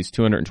similarly. He's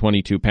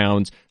 222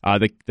 pounds.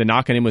 The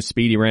knock on him was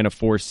speed. He ran a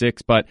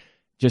 4.6, but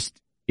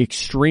just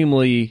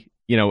extremely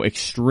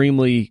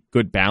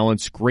good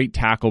balance, great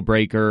tackle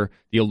breaker.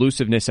 The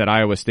elusiveness at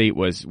Iowa State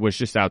was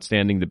just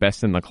outstanding, the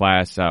best in the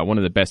class, one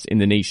of the best in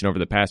the nation over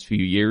the past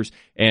few years.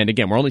 And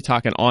again, we're only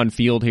talking on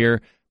field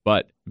here,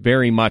 but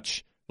very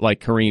much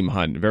like Kareem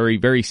Hunt. Very,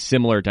 very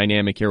similar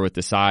dynamic here with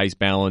the size,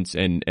 balance,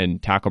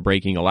 and tackle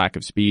breaking, a lack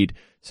of speed.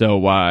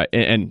 So,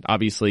 and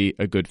obviously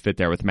a good fit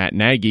there with Matt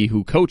Nagy,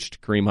 who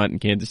coached Kareem Hunt in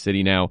Kansas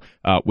City now,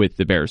 with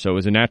the Bears. So it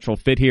was a natural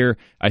fit here.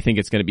 I think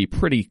it's going to be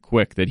pretty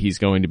quick that he's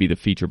going to be the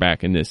feature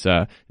back in this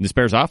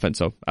Bears offense.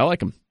 So I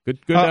like him. Good.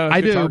 I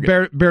do.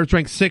 Target. Bears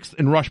ranked 6th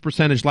in rush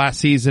percentage last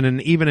season,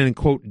 and even in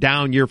quote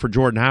down year for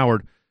Jordan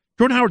Howard.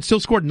 Jordan Howard still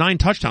scored 9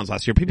 touchdowns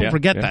last year. People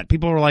forget that.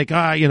 People are like,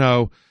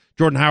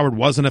 Jordan Howard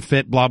wasn't a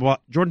fit, blah, blah.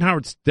 Jordan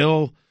Howard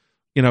still,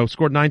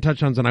 scored 9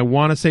 touchdowns, and I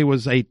want to say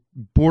was a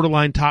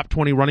borderline top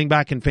 20 running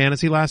back in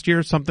fantasy last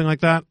year, something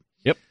like that.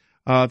 Yep.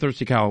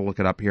 Thirsty Cal will look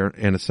it up here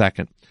in a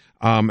second,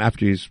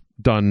 after he's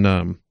done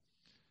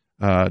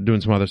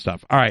doing some other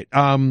stuff. All right,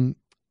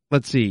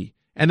 let's see.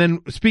 And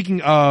then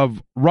speaking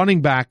of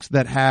running backs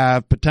that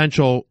have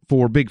potential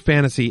for big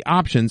fantasy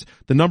options,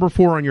 the number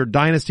 4 on your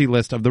dynasty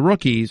list of the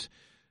rookies,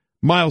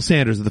 Miles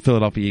Sanders of the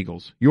Philadelphia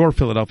Eagles, your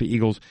Philadelphia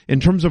Eagles. In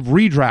terms of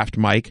redraft,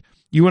 Mike,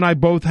 you and I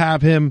both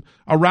have him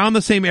around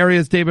the same area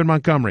as David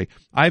Montgomery.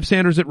 I have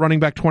Sanders at running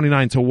back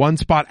 29, so one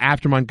spot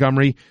after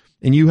Montgomery,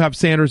 and you have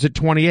Sanders at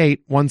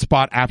 28, one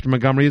spot after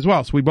Montgomery as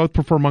well. So we both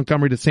prefer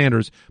Montgomery to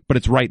Sanders, but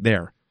it's right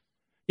there.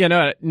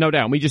 Yeah, no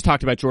doubt. We just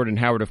talked about Jordan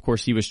Howard. Of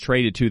course, he was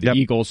traded to the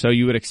Eagles, so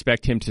you would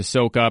expect him to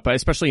soak up,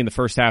 especially in the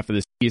first half of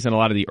the season, a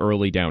lot of the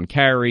early down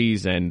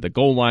carries and the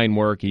goal line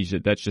work.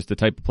 That's just the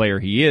type of player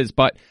he is.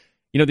 But,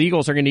 the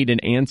Eagles are going to need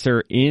an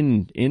answer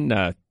in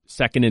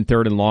second and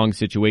third and long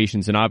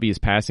situations and obvious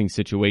passing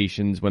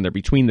situations when they're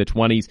between the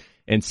 20s,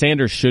 and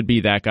Sanders should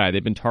be that guy.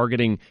 They've been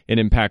targeting an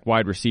impact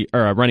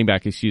running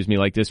back,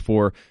 like this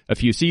for a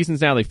few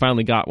seasons now. They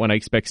finally got one. I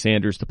expect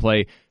Sanders to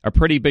play a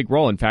pretty big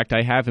role. In fact,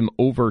 I have him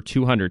over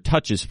 200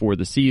 touches for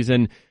the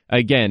season.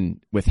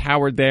 Again, with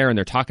Howard there, and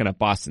they're talking about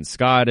Boston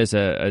Scott as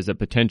a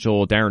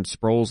potential Darren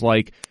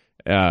Sproles-like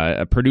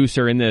a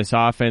producer in this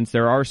offense.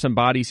 There are some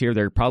bodies here.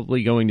 They're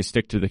probably going to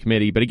stick to the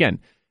committee, but again,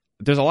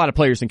 there's a lot of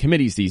players in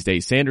committees these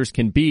days. Sanders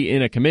can be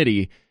in a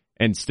committee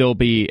and still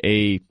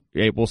be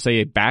we'll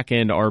say a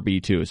back-end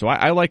RB2. So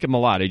I like him a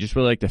lot. I just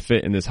really like to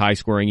fit in this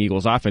high-scoring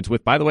Eagles offense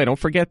with, by the way, don't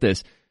forget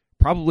this,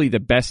 probably the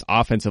best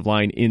offensive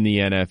line in the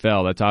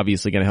NFL. That's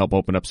obviously going to help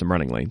open up some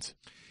running lanes.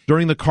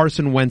 During the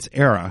Carson Wentz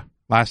era,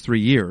 last 3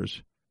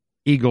 years,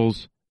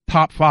 Eagles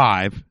top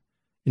 5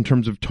 in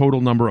terms of total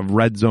number of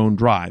red zone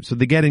drives. So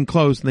they get in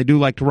close and they do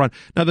like to run.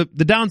 Now the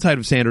downside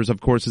of Sanders, of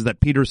course, is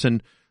that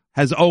Peterson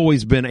has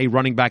always been a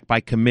running back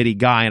by committee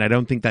guy, and I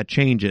don't think that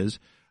changes.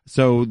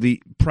 So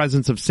the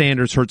presence of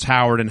Sanders hurts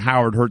Howard and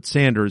Howard hurts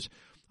Sanders.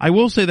 I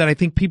will say that I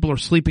think people are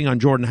sleeping on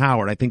Jordan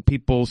Howard. I think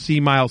people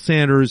see Miles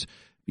Sanders,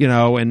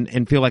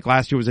 and feel like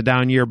last year was a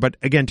down year. But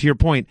again, to your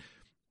point,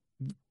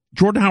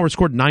 Jordan Howard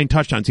scored 9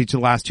 touchdowns each of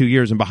the last 2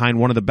 years, and behind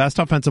one of the best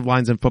offensive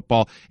lines in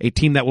football, a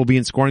team that will be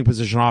in scoring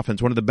position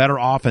offense, one of the better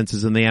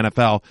offenses in the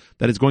NFL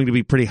that is going to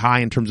be pretty high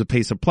in terms of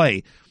pace of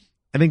play.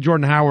 I think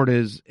Jordan Howard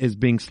is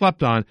being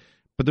slept on,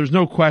 but there's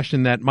no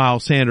question that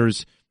Miles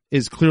Sanders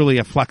is clearly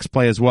a flex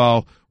play as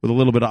well with a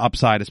little bit of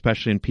upside,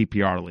 especially in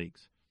PPR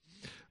leagues.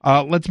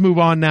 Let's move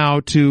on now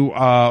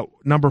to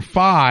number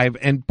 5,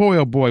 and boy,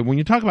 oh boy, when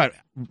you talk about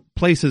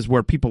places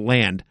where people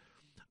land,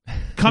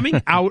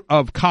 coming out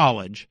of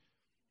college,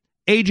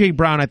 A.J.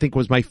 Brown, I think,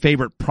 was my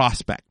favorite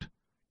prospect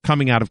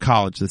coming out of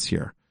college this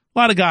year. A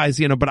lot of guys,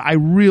 but I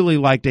really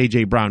liked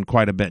A.J. Brown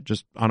quite a bit,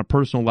 just on a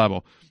personal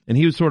level. And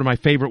he was sort of my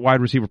favorite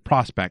wide receiver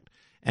prospect.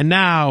 And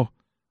now,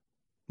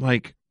 I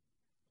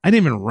didn't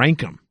even rank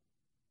him.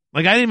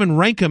 I didn't even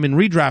rank him in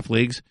redraft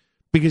leagues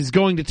because he's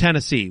going to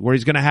Tennessee, where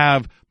he's going to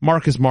have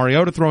Marcus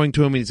Mariota throwing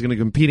to him, and he's going to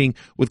be competing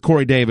with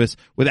Corey Davis,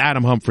 with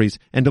Adam Humphries,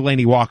 and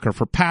Delaney Walker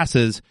for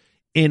passes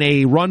in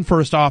a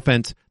run-first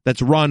offense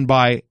that's run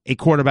by a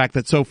quarterback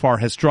that so far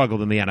has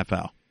struggled in the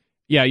NFL.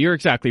 Yeah, you're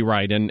exactly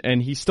right,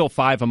 and he's still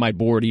 5 on my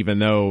board, even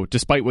though,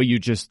 despite what you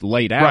just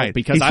laid out, right.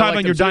 Because he's 5 I like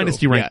on your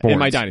dynasty rank boards. In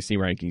my dynasty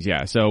rankings,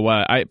 yeah. So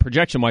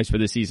projection-wise for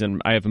this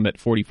season, I have him at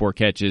 44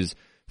 catches,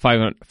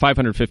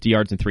 550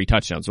 yards, and 3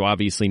 touchdowns. So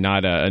obviously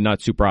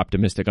not super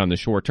optimistic on the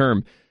short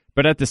term,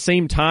 but at the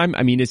same time,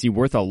 is he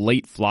worth a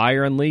late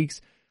flyer in leagues?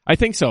 I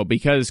think so,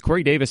 because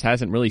Corey Davis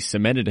hasn't really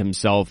cemented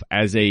himself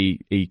as a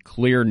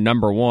clear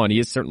number 1.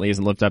 He certainly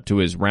hasn't lived up to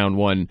his round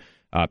 1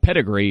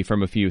 pedigree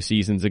from a few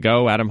seasons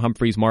ago. Adam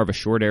Humphries, more of a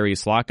short area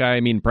slot guy.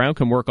 Brown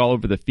can work all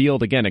over the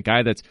field. Again, a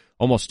guy that's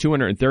almost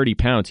 230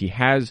 pounds. He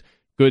has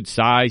good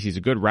size. He's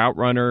a good route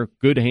runner,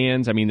 good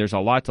hands. There's a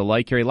lot to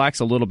like here. He lacks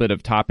a little bit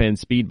of top-end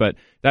speed, but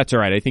that's all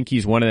right. I think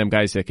he's one of them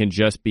guys that can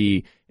just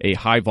be a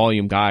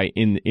high-volume guy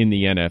in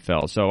the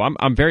NFL. So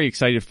I'm very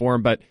excited for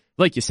him, but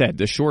like you said,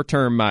 the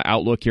short-term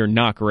outlook here,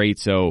 not great.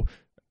 So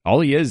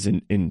all he is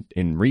in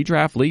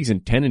redraft leagues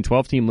and 10 and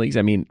 12 team leagues,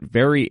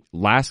 very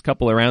last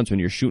couple of rounds when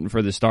you're shooting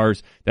for the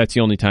stars, that's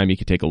the only time you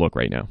could take a look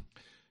right now.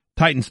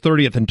 Titans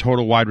 30th in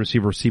total wide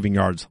receiver receiving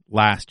yards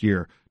last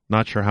year.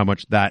 Not sure how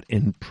much that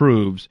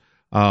improves.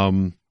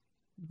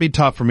 Be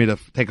tough for me to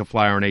take a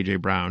flyer on A.J.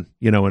 Brown,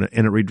 in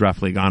a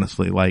redraft league,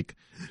 honestly,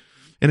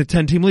 in a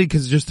 10 team league,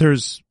 because just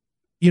there's,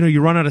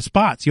 you run out of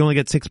spots. You only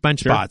get 6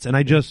 bench spots. And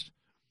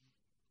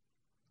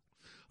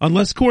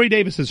unless Corey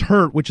Davis is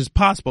hurt, which is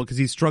possible because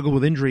he's struggled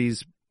with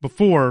injuries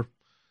before,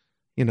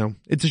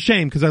 it's a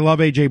shame because I love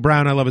A.J.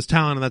 Brown. I love his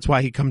talent, and that's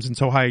why he comes in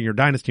so high in your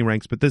dynasty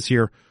ranks. But this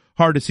year,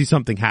 hard to see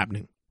something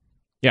happening.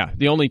 Yeah,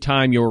 the only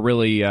time you're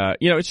really,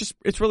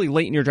 it's really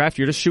late in your draft.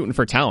 You're just shooting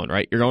for talent,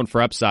 right? You're going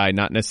for upside,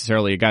 not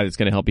necessarily a guy that's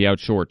going to help you out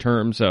short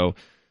term. So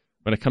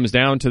when it comes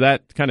down to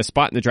that kind of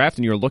spot in the draft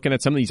and you're looking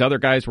at some of these other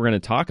guys we're going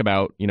to talk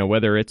about,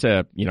 whether it's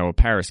a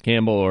Paris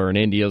Campbell or an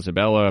Andy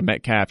Isabella, a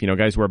Metcalf,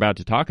 guys we're about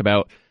to talk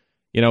about,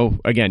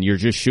 again, you're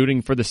just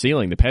shooting for the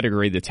ceiling, the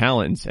pedigree, the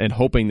talents, and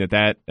hoping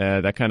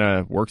that kind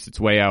of works its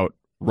way out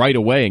right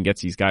away and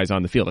gets these guys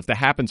on the field. If that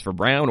happens for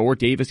Brown or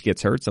Davis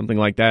gets hurt, something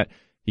like that,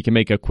 he can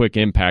make a quick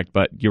impact,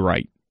 but you're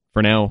right.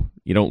 For now,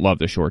 you don't love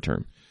the short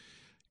term.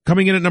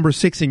 Coming in at number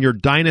 6 in your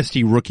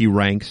dynasty rookie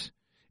ranks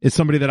is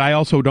somebody that I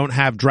also don't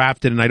have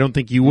drafted, and I don't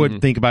think you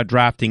would think about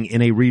drafting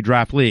in a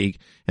redraft league,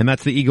 and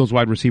that's the Eagles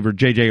wide receiver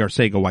J.J.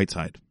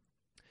 Arcega-Whiteside.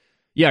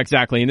 Yeah,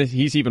 exactly. And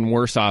he's even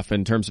worse off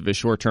in terms of his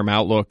short-term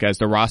outlook as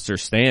the roster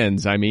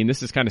stands. I mean,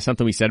 this is kind of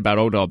something we said about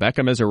Odell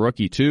Beckham as a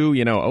rookie too.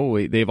 You know,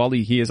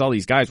 he has all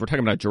these guys. We're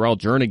talking about Jarrell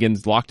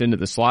Jernigan's locked into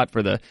the slot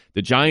for the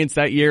Giants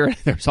that year.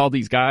 There's all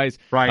these guys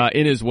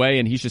in his way,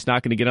 and he's just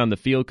not going to get on the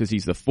field because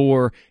he's the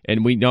 4,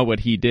 and we know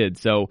what he did.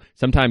 So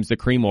sometimes the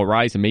cream will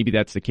rise, and maybe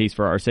that's the case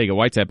for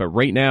Arcega-Whiteside. But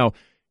right now,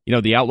 you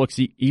know, the outlook's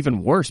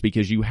even worse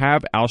because you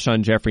have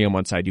Alshon Jeffrey on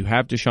one side. You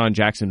have Deshaun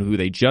Jackson, who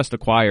they just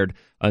acquired,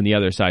 on the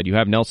other side. You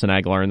have Nelson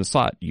Aguilar in the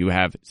slot. You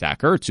have Zach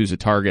Ertz, who's a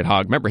target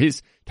hog. Remember,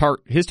 his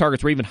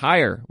targets were even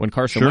higher when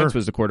Carson Wentz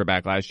was the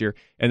quarterback last year.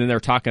 And then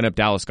they're talking up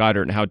Dallas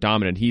Goedert and how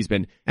dominant he's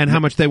been. And how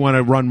much they want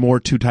to run more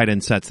 2 tight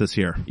end sets this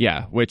year.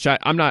 Yeah, which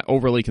I'm not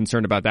overly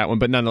concerned about that one,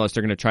 but nonetheless,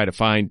 they're going to try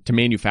to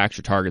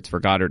manufacture targets for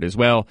Goddard as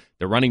well.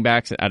 The running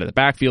backs out of the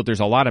backfield,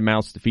 there's a lot of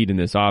mouths to feed in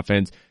this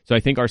offense. So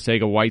I think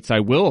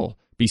Arcega-Whiteside will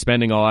be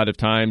spending a lot of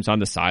times on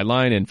the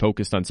sideline and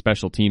focused on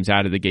special teams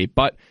out of the gate.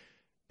 But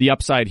the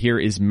upside here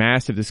is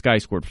massive. This guy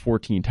scored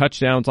 14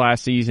 touchdowns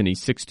last season. He's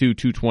 6'2",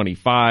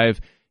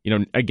 225. You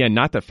know, again,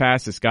 not the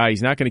fastest guy.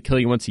 He's not going to kill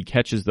you once he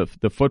catches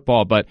the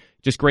football, but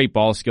just great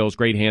ball skills,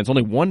 great hands.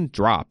 Only 1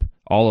 drop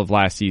all of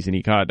last season.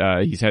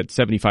 He's had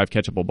 75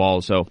 catchable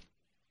balls. So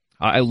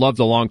I love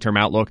the long-term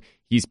outlook.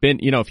 He's been,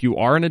 you know, if you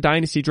are in a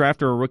dynasty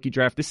draft or a rookie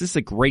draft, this is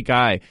a great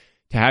guy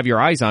to have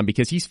your eyes on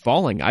because he's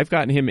falling. I've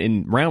gotten him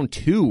in round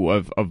 2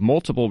 of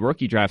multiple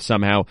rookie drafts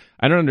somehow.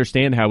 I don't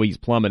understand how he's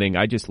plummeting.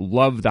 I just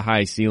love the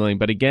high ceiling.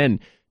 But again,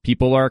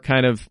 people are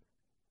kind of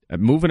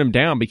moving him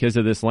down because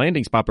of this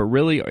landing spot. But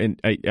really, in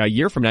a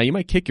year from now, you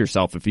might kick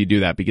yourself if you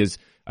do that because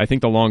I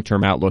think the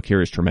long-term outlook here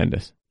is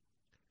tremendous.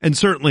 And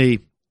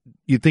certainly,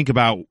 you think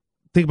about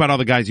all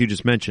the guys you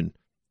just mentioned.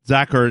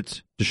 Zach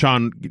Ertz,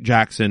 Deshaun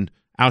Jackson,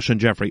 Alshon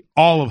Jeffrey,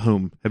 all of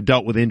whom have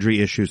dealt with injury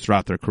issues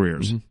throughout their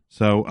careers.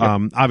 So,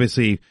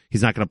 obviously,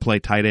 he's not going to play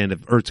tight end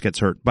if Ertz gets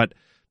hurt. But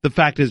the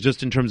fact is,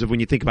 just in terms of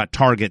when you think about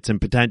targets and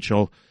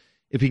potential,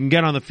 if he can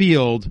get on the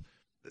field,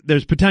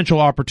 there's potential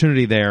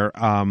opportunity there,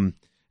 and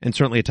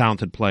certainly a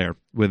talented player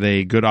with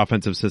a good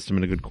offensive system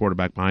and a good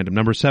quarterback behind him.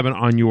 Number 7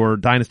 on your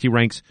Dynasty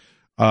Ranks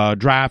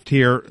draft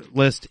here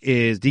list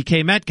is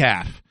DK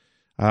Metcalf,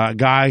 a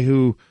guy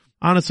who,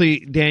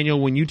 honestly,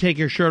 Daniel, when you take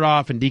your shirt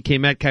off and DK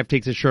Metcalf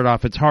takes his shirt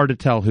off, it's hard to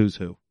tell who's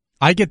who.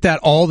 I get that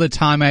all the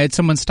time. I had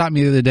someone stop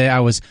me the other day. I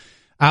was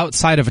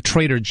outside of a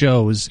Trader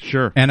Joe's.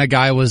 And a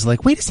guy was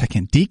like, wait a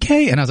second,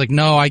 DK? And I was like,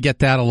 no, I get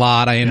that a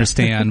lot. I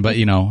understand. But,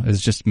 you know,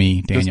 it's just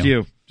me,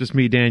 Daniel. Just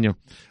me, Daniel.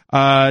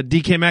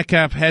 DK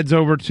Metcalf heads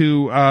over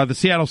to the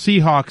Seattle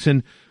Seahawks.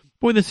 And,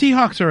 boy, the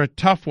Seahawks are a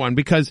tough one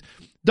because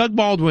Doug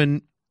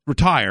Baldwin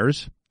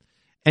retires.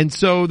 And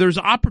so there's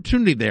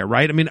opportunity there,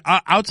 right? I mean,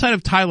 outside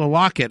of Tyler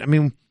Lockett, I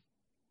mean,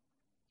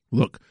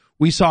 look,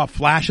 we saw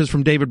flashes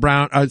from David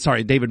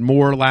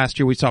Moore last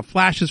year. We saw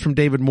flashes from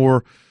David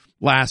Moore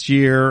last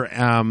year. You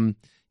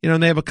know,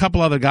 and they have a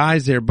couple other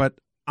guys there, but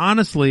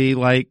honestly,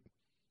 like,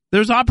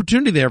 there's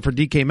opportunity there for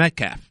DK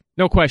Metcalf.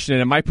 No question,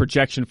 and my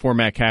projection for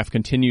Metcalf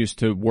continues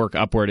to work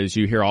upward as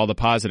you hear all the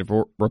positive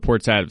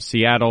reports out of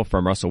Seattle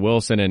from Russell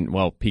Wilson, and,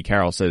 well, Pete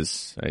Carroll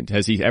says,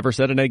 has he ever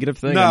said a negative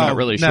thing? No, I'm not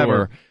really never.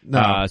 sure.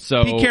 No.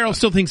 So Pete Carroll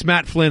still thinks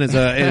Matt Flynn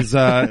was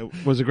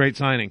a great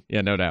signing.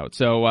 Yeah, no doubt.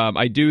 So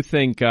I do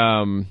think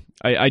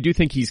I do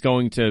think he's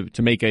going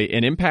to make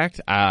an impact.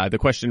 The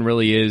question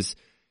really is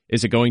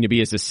it going to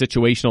be as a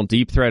situational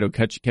deep threat who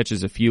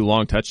catches a few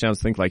long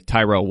touchdowns, think like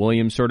Tyrell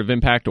Williams sort of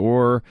impact,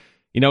 or,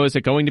 you know, is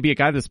it going to be a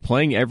guy that's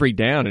playing every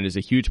down and is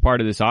a huge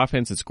part of this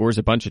offense that scores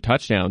a bunch of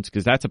touchdowns?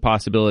 Because that's a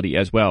possibility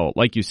as well.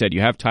 Like you said,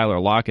 you have Tyler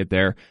Lockett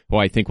there, who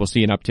I think will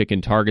see an uptick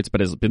in targets, but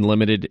has been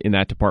limited in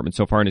that department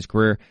so far in his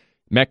career.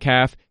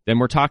 Metcalf, then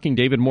we're talking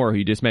David Moore, who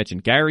you just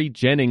mentioned. Gary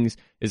Jennings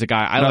is a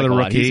guy I like a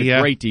lot. He's a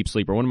great deep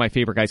sleeper, one of my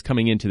favorite guys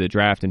coming into the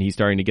draft, and he's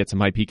starting to get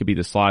some hype. He could be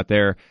the slot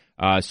there.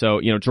 So,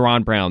 you know,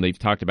 Jaron Brown, they've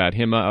talked about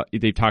him.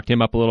 They've talked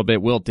him up a little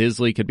bit. Will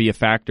Disley could be a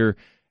factor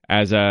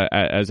as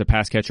a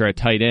pass catcher at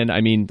tight end. I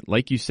mean,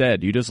 like you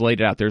said, you just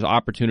laid it out. There's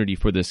opportunity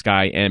for this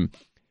guy, and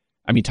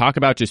I mean, talk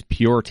about just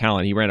pure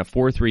talent. He ran a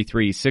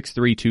 4.33,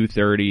 6'3",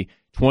 230.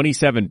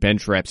 27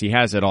 bench reps. He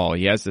has it all.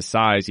 He has the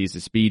size. He has the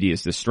speed. He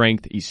has the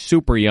strength. He's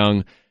super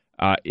young.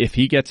 If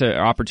he gets an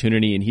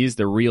opportunity and he's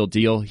the real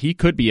deal, he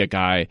could be a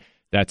guy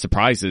that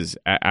surprises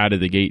out of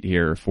the gate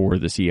here for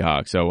the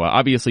Seahawks. So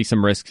obviously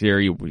some risks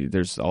here.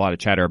 There's a lot of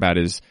chatter about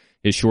his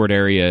short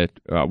area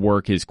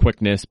work, his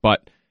quickness,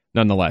 but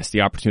nonetheless,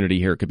 the opportunity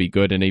here could be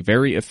good in a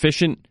very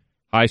efficient,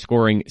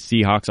 high-scoring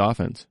Seahawks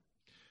offense.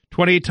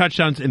 28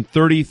 touchdowns in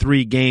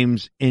 33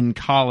 games in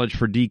college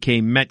for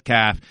DK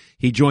Metcalf.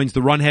 He joins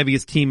the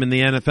run-heaviest team in the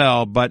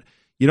NFL, but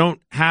you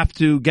don't have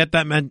to get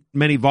that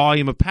many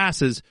volume of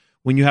passes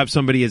when you have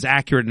somebody as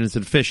accurate and as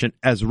efficient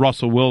as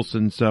Russell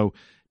Wilson. So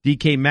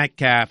DK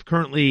Metcalf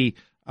currently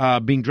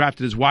being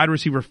drafted as wide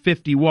receiver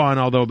 51,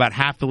 although about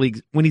half the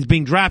league, when he's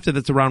being drafted,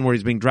 that's around where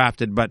he's being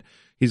drafted, but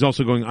He's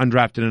also going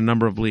undrafted in a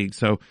number of leagues.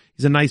 So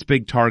he's a nice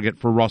big target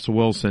for Russell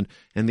Wilson,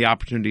 and the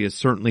opportunity is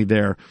certainly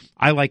there.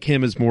 I like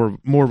him as more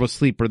of a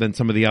sleeper than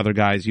some of the other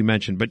guys you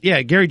mentioned. But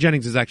yeah, Gary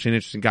Jennings is actually an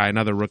interesting guy,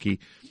 another rookie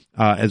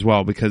as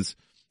well, because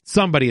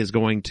somebody is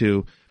going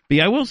to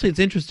be. I will say it's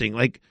interesting.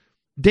 Like,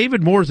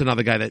 David Moore is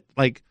another guy that,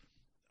 like,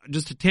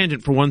 just a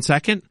tangent for 1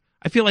 second.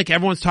 I feel like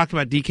everyone's talking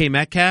about DK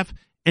Metcalf,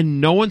 and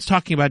no one's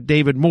talking about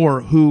David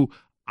Moore, who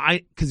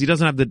because he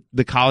doesn't have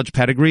the college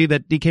pedigree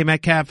that DK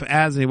Metcalf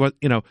has, and he was,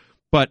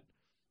 but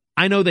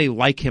I know they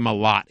like him a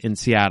lot in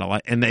Seattle,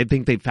 and they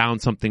think they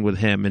found something with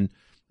him. And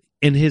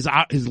in his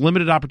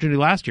limited opportunity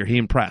last year, he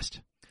impressed.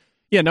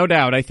 Yeah, no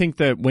doubt. I think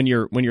that when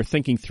you're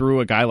thinking through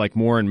a guy like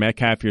Moore and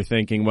Metcalf, you're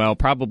thinking, well,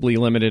 probably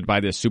limited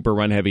by this super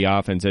run heavy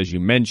offense, as you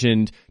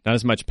mentioned. Not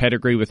as much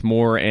pedigree with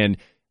Moore, and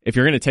if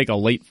you're going to take a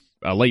late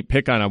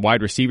pick on a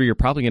wide receiver, you're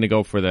probably going to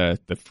go for the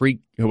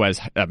freak who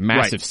has a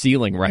massive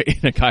ceiling, right?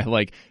 In a guy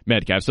like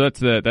Metcalf. So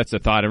that's the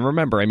thought. And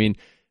remember, I mean,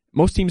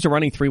 most teams are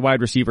running 3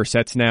 wide receiver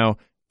sets now.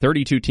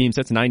 32 teams,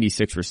 that's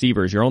 96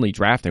 receivers. You're only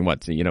drafting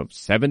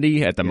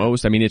 70 at the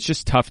most. I mean, it's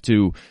just tough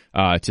to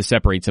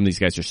separate some of these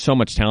guys. There's so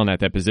much talent at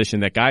that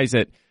position that guys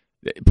that,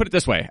 put it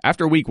this way,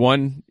 after week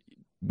 1,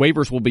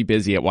 waivers will be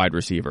busy at wide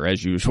receiver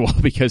as usual,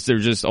 because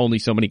there's just only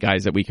so many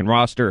guys that we can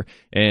roster,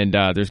 and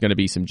there's going to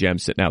be some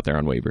gems sitting out there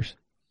on waivers.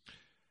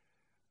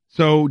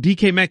 So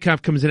DK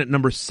Metcalf comes in at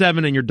number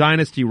 7 in your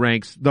dynasty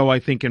ranks, though I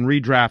think in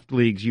redraft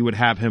leagues you would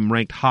have him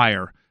ranked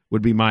higher,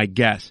 would be my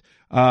guess.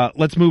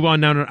 Let's move on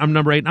now. I'm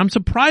number 8. I'm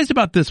surprised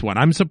about this one.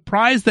 I'm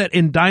surprised that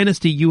in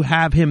dynasty you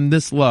have him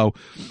this low.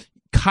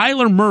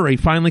 Kyler Murray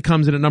finally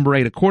comes in at number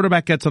 8. A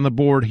quarterback gets on the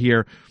board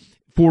here.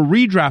 For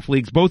redraft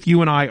leagues, both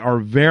you and I are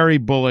very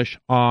bullish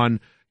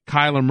on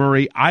Kyler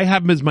Murray. I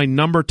have him as my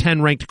number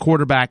 10 ranked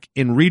quarterback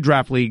in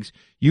redraft leagues.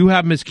 You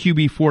have him as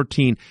QB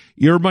 14.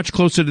 You're much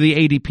closer to the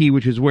ADP,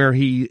 which is where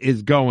he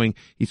is going.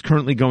 He's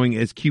currently going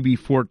as QB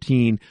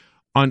 14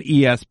 on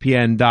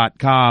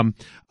ESPN.com.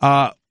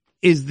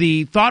 Is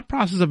the thought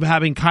process of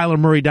having Kyler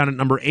Murray down at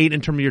number 8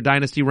 in terms of your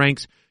dynasty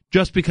ranks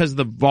just because of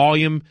the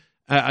volume,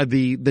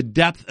 the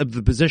depth of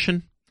the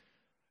position?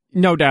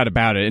 No doubt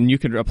about it, and you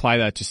could apply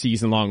that to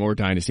season-long or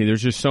dynasty.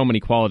 There's just so many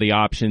quality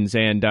options,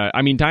 and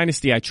I mean,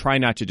 dynasty, I try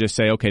not to just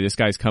say, okay, this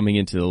guy's coming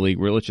into the league,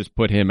 let's just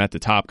put him at the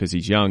top because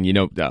he's young.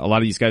 A lot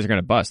of these guys are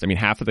going to bust. I mean,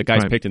 half of the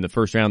guys picked in the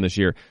first round this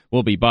year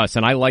will be busts,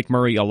 and I like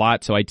Murray a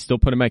lot, so I'd still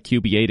put him at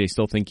QB8. I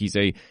still think he's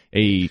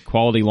a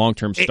quality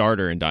long-term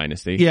starter in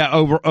dynasty. Yeah,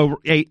 over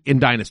 8 in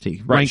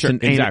dynasty. Right, sure,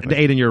 exactly.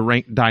 8 in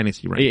your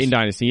dynasty ranks. In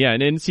dynasty, yeah,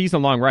 and in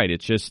season-long, right,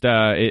 it's just,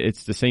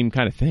 it's the same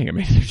kind of thing. I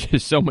mean, there's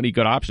just so many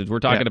good options. We're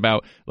talking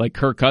about, like,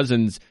 Kirk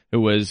Cousins,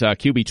 who was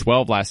QB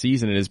 12 last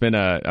season and has been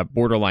a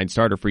borderline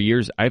starter for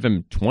years. I have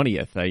him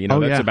 20th.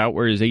 That's about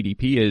where his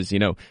ADP is.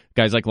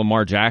 Guys like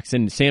Lamar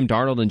Jackson, Sam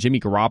Darnold, and Jimmy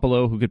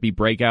Garoppolo, who could be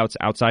breakouts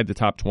outside the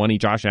top 20.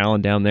 Josh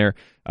Allen down there.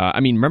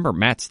 Remember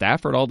Matt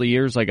Stafford all the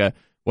years, like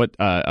what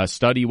a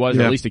study was,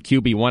 or at least a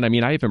QB1. I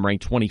mean, I have him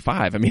ranked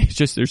 25. I mean, it's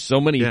just, there's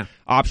so many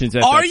options.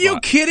 Are you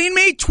kidding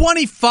me?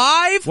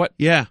 25? What?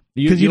 Yeah.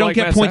 Because you don't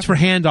get points for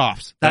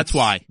handoffs. That's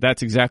why.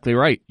 That's exactly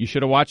right. You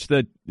should have watched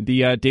the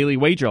Daily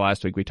Wager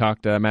last week. We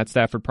talked Matt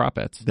Stafford prop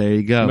bets. There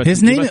you go.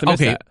 His name is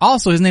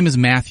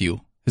Matthew.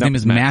 His name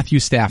is Matthew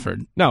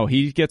Stafford. No,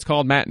 he gets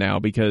called Matt now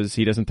because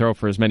he doesn't throw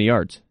for as many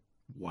yards.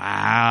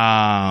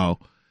 Wow.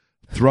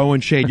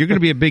 Throwing shade. You're going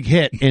to be a big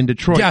hit in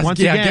Detroit. Once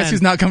again, guess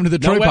who's not coming to the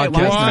Detroit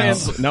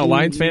podcast now.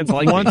 Lions fans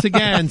like once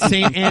again,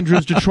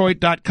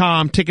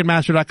 standrewsdetroit.com,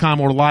 Ticketmaster.com,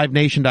 or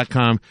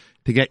LiveNation.com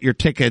to get your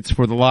tickets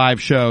for the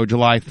live show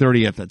July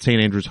 30th at St.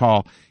 Andrews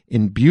Hall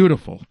in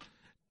beautiful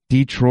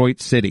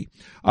Detroit City.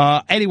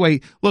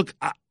 Anyway, look,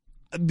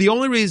 the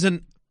only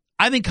reason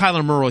I think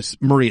Kyler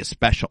Murray is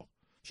special,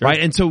 right?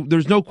 And so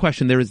there's no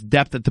question there is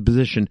depth at the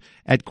position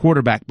at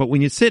quarterback. But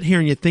when you sit here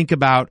and you think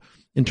about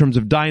in terms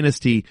of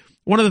dynasty,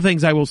 one of the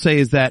things I will say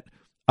is that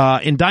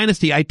in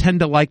dynasty, I tend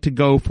to like to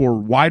go for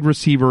wide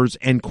receivers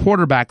and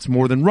quarterbacks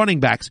more than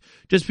running backs,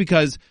 just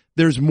because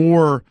there's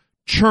more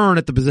churn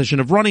at the position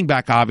of running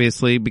back,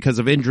 obviously, because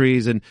of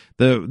injuries and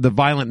the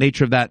violent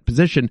nature of that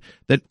position,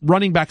 that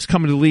running backs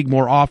come into the league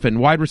more often.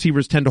 Wide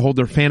receivers tend to hold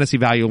their fantasy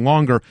value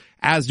longer,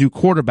 as do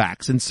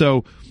quarterbacks. And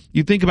so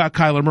you think about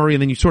Kyler Murray,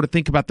 and then you sort of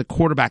think about the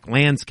quarterback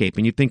landscape,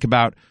 and you think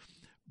about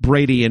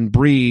Brady and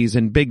Breeze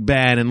and Big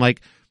Ben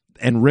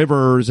and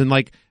Rivers and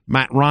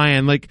Matt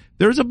Ryan.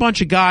 There's a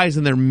bunch of guys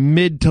in their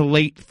mid to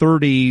late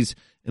 30s,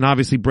 and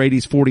obviously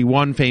Brady's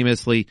 41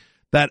 famously,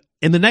 that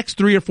in the next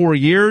 3 or 4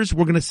 years,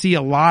 we're going to see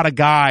a lot of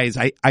guys,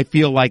 I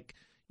feel like,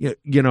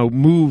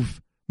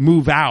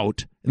 move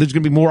out, and there's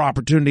going to be more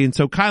opportunity. And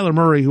so Kyler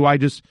Murray, who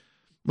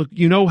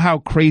how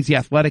crazy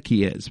athletic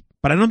he is,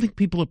 but I don't think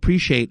people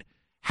appreciate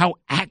how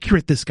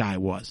accurate this guy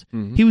was.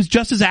 Mm-hmm. He was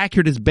just as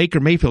accurate as Baker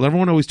Mayfield.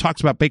 Everyone always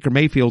talks about Baker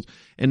Mayfield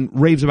and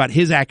raves about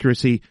his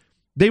accuracy.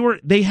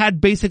 They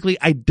had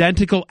basically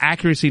identical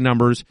accuracy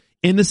numbers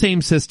in the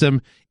same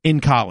system in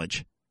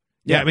college.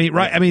 Yeah,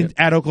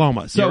 at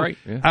Oklahoma. So, right.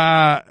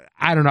 Yeah.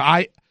 I don't know.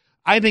 I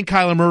think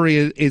Kyler Murray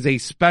is a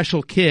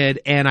special kid,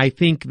 and I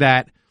think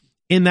that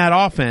in that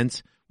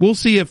offense, we'll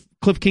see if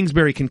Cliff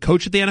Kingsbury can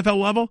coach at the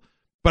NFL level,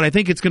 but I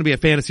think it's going to be a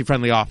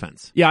fantasy-friendly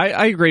offense. Yeah,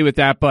 I agree with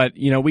that, but,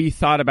 we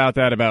thought about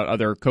that about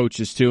other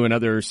coaches too and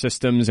other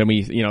systems, and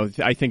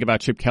I think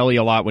about Chip Kelly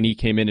a lot when he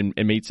came in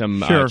and made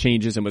some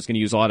changes and was going to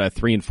use a lot of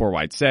 3 and 4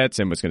 wide sets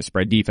and was going to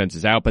spread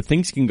defenses out, but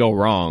things can go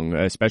wrong,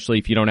 especially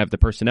if you don't have the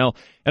personnel,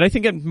 and I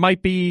think it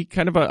might be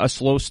kind of a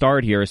slow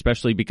start here,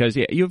 especially because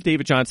you have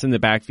David Johnson in the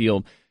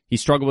backfield. He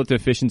struggled with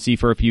efficiency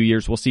for a few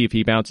years. We'll see if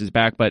he bounces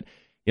back, but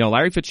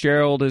Larry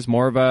Fitzgerald is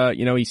more of a,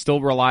 he's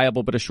still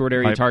reliable, but a short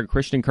area target.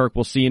 Christian Kirk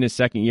we'll see in his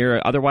second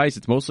year. Otherwise,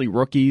 it's mostly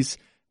rookies.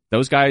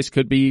 Those guys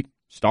could be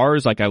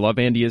stars. Like, I love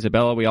Andy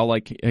Isabella. We all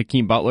like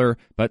Hakeem Butler,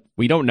 but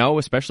we don't know,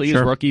 especially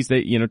as rookies,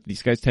 that,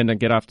 these guys tend to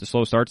get off to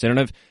slow starts. They don't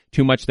have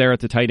too much there at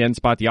the tight end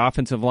spot. The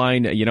offensive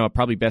line,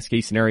 probably best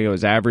case scenario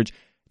is average.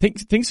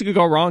 Things could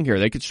go wrong here.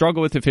 They could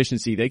struggle with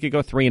efficiency. They could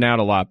go 3 and out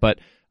a lot, but,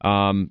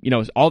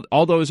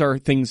 all those are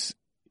things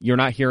you're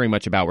not hearing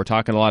much about. We're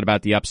talking a lot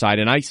about the upside,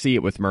 and I see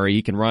it with Murray.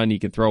 He can run, he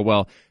can throw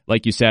well.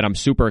 Like you said, I'm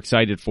super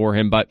excited for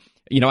him, but,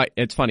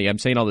 it's funny. I'm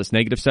saying all this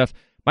negative stuff.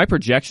 My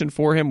projection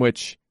for him,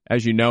 which,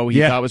 as you know, he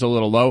thought was a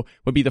little low,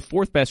 would be the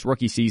 4th best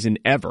rookie season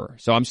ever.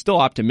 So I'm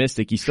still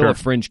optimistic. He's still a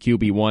fringe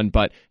QB1,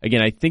 but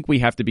again, I think we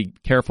have to be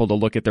careful to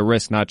look at the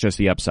risk, not just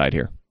the upside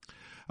here.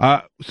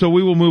 So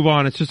we will move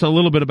on. It's just a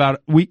little bit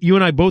about, you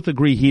and I both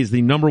agree he is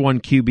the number 1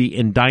 QB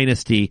in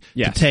Dynasty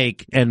to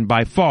take, and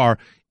by far,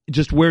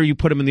 just where you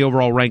put him in the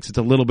overall ranks, it's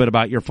a little bit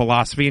about your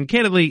philosophy. And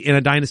candidly, in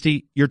a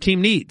dynasty, your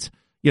team needs,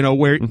 if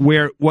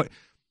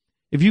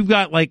you've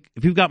got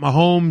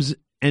Mahomes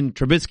and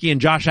Trubisky and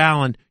Josh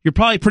Allen, you're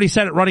probably pretty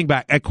set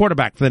at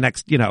quarterback for the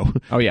next, 12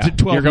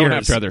 you're going years.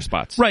 after other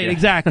spots. Right,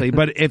 exactly.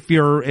 But if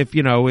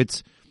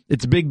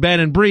it's Big Ben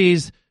and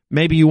Breeze,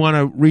 maybe you want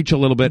to reach a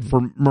little bit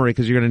for Murray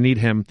because you're going to need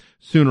him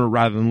sooner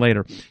rather than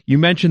later. You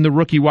mentioned the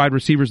rookie wide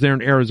receivers there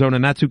in Arizona,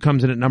 and that's who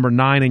comes in at number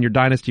 9 in your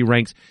dynasty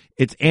ranks.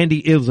 It's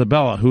Andy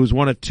Isabella, who's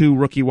one of 2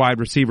 rookie wide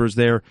receivers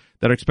there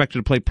that are expected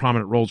to play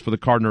prominent roles for the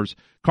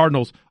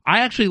Cardinals. I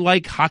actually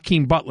like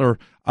Hakeem Butler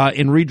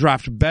in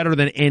redraft better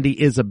than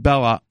Andy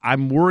Isabella.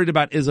 I'm worried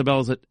about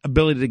Isabella's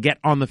ability to get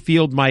on the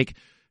field, Mike,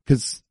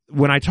 because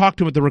when I talked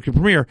to him at the Rookie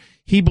Premiere,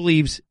 he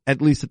believes, at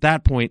least at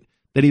that point,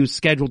 that he was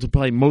scheduled to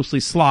play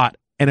mostly slot.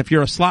 And if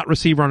you're a slot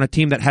receiver on a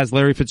team that has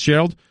Larry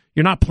Fitzgerald,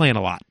 you're not playing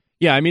a lot.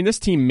 Yeah, I mean, this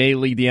team may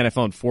lead the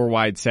NFL in 4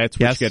 wide sets,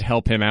 which could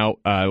help him out,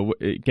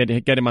 get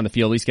him on the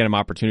field, at least get him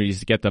opportunities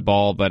to get the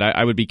ball. But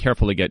I would be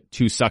careful to get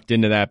too sucked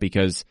into that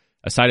because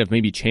aside of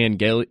maybe Chan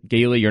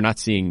Gailey, you're not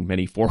seeing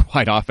many 4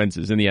 wide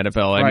offenses in the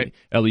NFL. Right. I mean,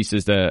 at least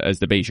as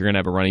the base, you're going to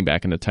have a running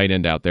back and a tight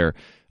end out there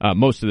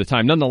most of the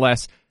time.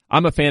 Nonetheless,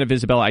 I'm a fan of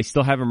Isabella. I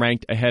still have him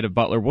ranked ahead of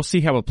Butler. We'll see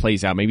how it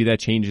plays out. Maybe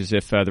that changes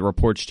if the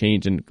reports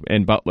change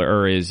and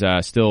Butler is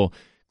still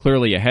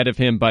clearly ahead of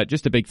him, but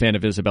just a big fan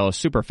of Isabella.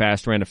 Super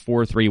fast, ran a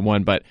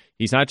 4.31, but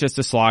he's not just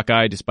a slot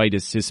guy. Despite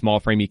his small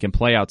frame, he can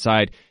play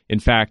outside. In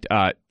fact,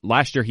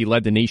 last year he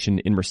led the nation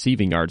in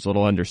receiving yards, a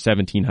little under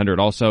 1,700.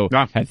 Also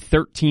had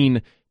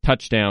 13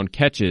 touchdown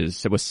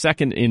catches. It was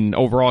second in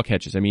overall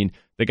catches. I mean,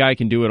 the guy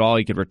can do it all.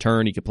 He could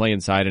return. He could play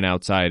inside and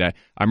outside.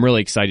 I'm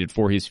really excited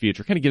for his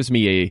future. Kind of gives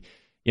me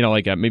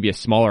maybe a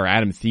smaller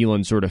Adam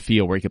Thielen sort of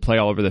feel where he could play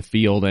all over the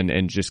field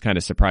and just kind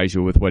of surprise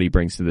you with what he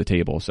brings to the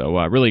table. So,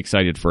 really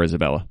excited for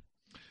Isabella.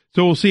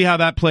 So we'll see how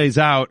that plays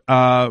out.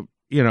 I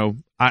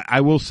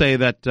will say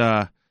that,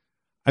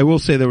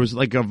 there was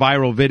like a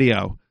viral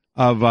video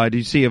of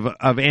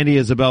Andy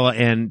Isabella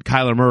and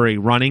Kyler Murray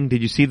running.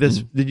 Did you see this?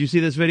 Did you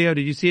see this video?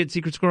 Did you see it,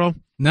 Secret Squirrel?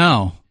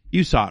 No.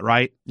 You saw it,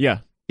 right? Yeah.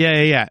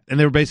 Yeah. And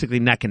they were basically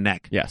neck and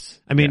neck. Yes.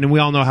 I mean, and we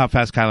all know how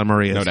fast Kyler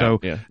Murray is. No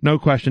doubt, no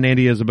question,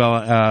 Andy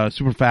Isabella,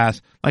 super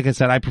fast. Like I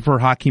said, I prefer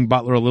Hakeem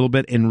Butler a little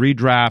bit in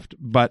redraft,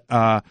 but,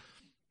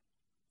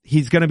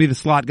 he's going to be the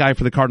slot guy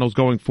for the Cardinals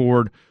going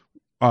forward.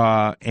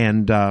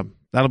 And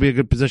that'll be a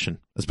good position,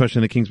 especially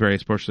in the Kingsbury,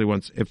 especially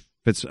if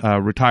Fitz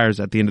retires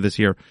at the end of this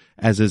year,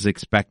 as is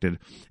expected.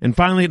 And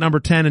finally, at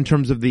number 10, in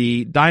terms of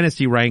the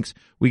dynasty ranks,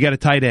 we got a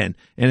tight end,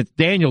 and it's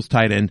Daniel's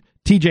tight end,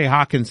 TJ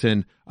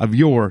Hawkinson of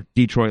your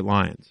Detroit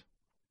Lions.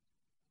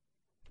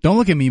 Don't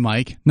look at me,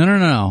 Mike.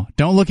 No.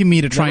 Don't look at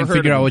me to try and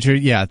figure out what you're.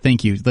 Yeah,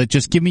 thank you.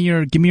 Just give me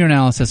your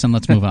analysis and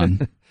let's move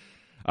on.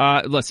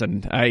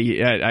 Listen,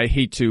 I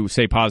hate to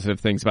say positive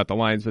things about the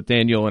Lions with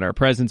Daniel and our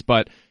presence,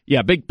 but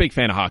yeah, big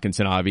fan of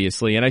Hawkinson,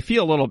 obviously. And I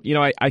feel a little,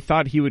 I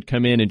thought he would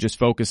come in and just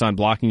focus on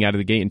blocking out of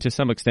the gate, and to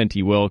some extent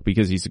he will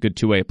because he's a good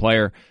two-way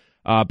player.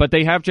 But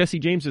they have Jesse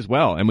James as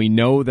well, and we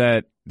know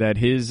that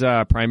his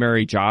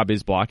primary job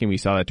is blocking. We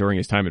saw that during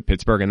his time at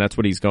Pittsburgh, and that's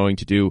what he's going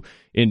to do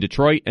in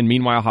Detroit. And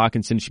meanwhile,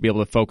 Hawkinson should be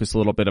able to focus a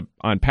little bit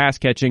on pass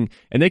catching,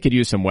 and they could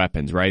use some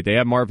weapons, right? They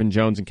have Marvin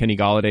Jones and Kenny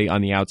Golladay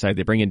on the outside.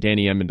 They bring in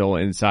Danny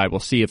Amendola inside. We'll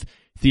see if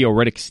Theo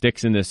Riddick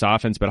sticks in this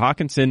offense, but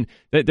Hawkinson,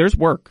 there's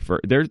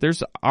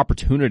there's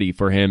opportunity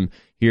for him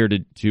here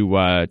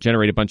to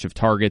generate a bunch of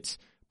targets,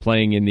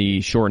 playing in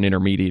the short and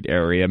intermediate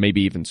area,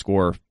 maybe even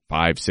score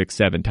 5, 6,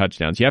 7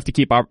 touchdowns. You have to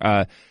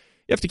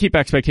keep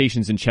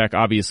expectations in check,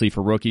 obviously,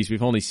 for rookies.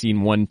 We've only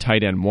seen one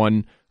tight end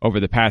one over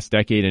the past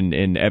decade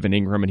in Evan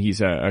Ingram, and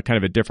he's a kind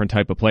of a different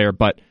type of player.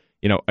 But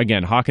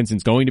again,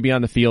 Hawkinson's going to be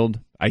on the field.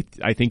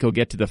 I think he'll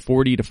get to the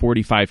 40 to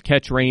 45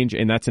 catch range,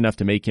 and that's enough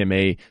to make him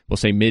we'll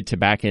say mid to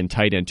back end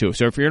tight end too.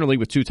 So if you're in a league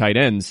with 2 tight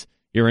ends,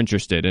 you're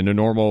interested. In a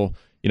normal,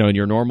 in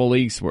your normal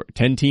leagues,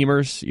 10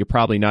 teamers, you're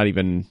probably not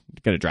even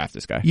going to draft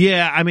this guy.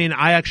 Yeah, I mean,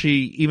 I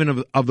actually,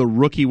 even of the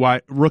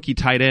rookie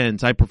tight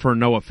ends, I prefer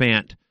Noah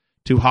Fant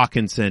to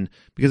Hawkinson,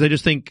 because I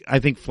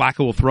think Flacco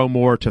will throw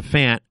more to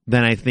Fant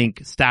than I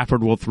think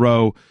Stafford will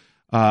throw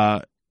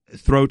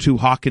to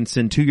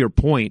Hawkinson. To your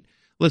point,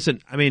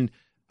 listen, I mean,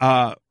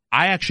 I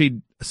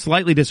actually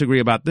slightly disagree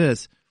about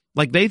this.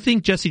 Like, they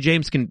think Jesse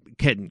James can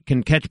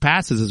catch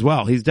passes as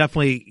well. He's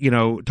definitely,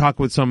 talked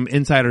with some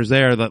insiders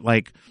there that,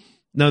 like,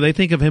 no, they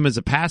think of him as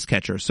a pass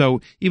catcher.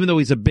 So even though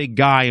he's a big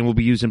guy and will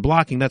be used in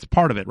blocking, that's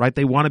part of it, right?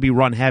 They want to be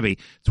run heavy.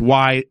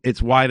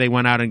 It's why they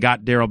went out and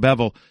got Darrell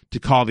Bevel to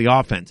call the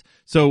offense.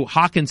 So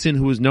Hawkinson,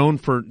 who is known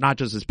for not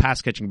just his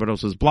pass catching, but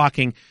also his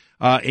blocking,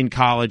 in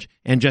college,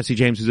 and Jesse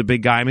James, who's a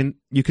big guy. I mean,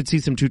 you could see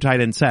some 2 tight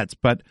end sets,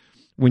 but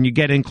when you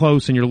get in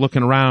close and you're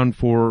looking around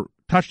for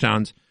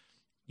touchdowns,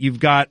 you've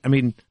got, I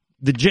mean,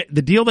 the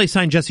deal they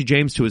signed Jesse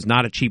James to is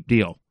not a cheap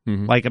deal.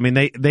 Mm-hmm. Like, I mean,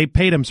 they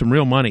paid him some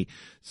real money.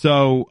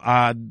 So,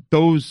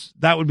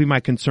 that would be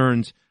my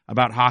concerns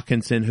about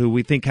Hawkinson, who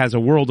we think has a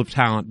world of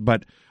talent.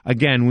 But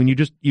again, when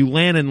you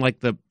land in like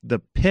the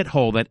pit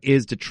hole that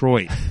is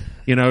Detroit,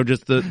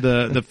 just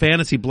the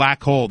fantasy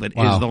black hole that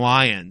is the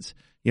Lions,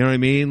 you know what I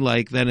mean?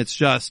 Like, then it's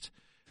just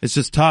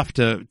tough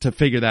to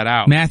figure that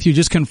out. Matthew,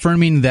 just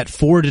confirming that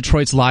for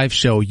Detroit's live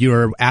show,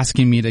 you're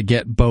asking me to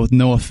get both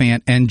Noah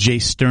Fant and Jay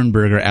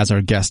Sternberger as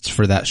our guests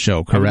for that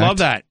show, correct? I love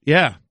that.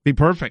 Yeah, be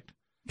perfect.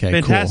 Okay,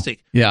 fantastic.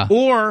 Cool. Yeah.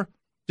 Or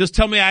just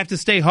tell me I have to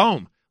stay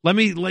home. Let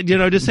me,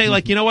 just say,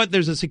 like, you know what?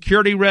 There's a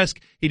security risk.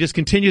 He just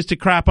continues to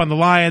crap on the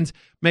Lions.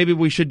 Maybe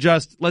we should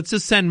let's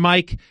just send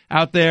Mike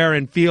out there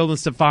and Field and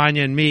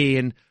Stefania and me,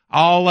 and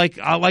I'll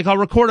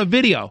record a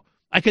video.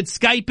 I could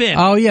Skype in.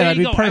 Oh yeah,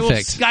 that'd be perfect.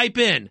 I will Skype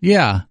in.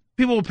 Yeah.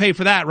 People will pay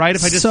for that, right?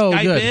 If I just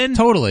Skype good. in,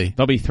 totally.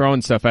 They'll be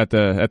throwing stuff at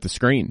the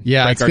screen.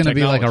 Yeah, it's going to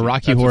be like a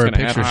Rocky Horror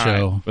Picture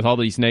Show with all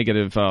these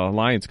negative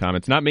Lions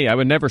comments. Not me. I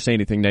would never say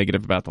anything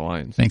negative about the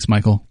Lions. Thanks,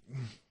 Michael.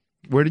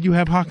 Where did you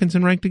have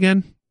Hawkinson ranked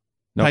again?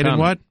 No comment.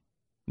 What?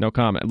 No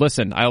comment.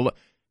 Listen,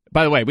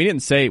 by the way, we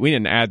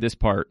didn't add this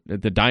part,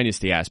 the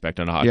dynasty aspect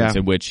on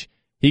Hawkinson, which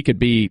he could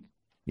be,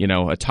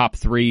 a top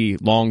 3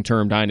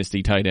 long-term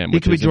dynasty tight end.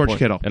 He could be George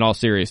Kittle. In all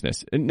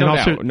seriousness. No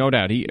doubt.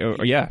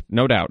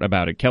 No doubt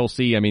about it.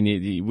 Kelsey, I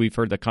mean, we've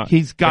heard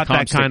he's got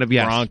that kind of,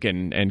 Gronk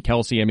and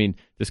Kelsey. I mean,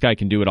 this guy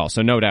can do it all.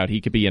 So no doubt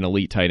he could be an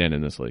elite tight end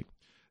in this league.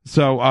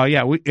 So,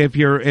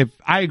 if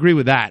I agree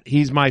with that,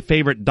 he's my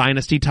favorite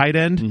dynasty tight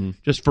end.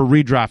 Just for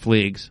redraft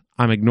leagues,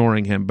 I'm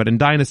ignoring him. But in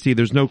dynasty,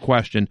 there's no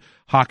question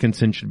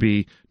Hawkinson should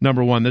be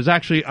number 1. There's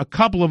actually a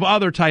couple of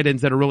other tight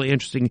ends that are really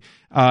interesting,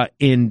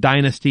 in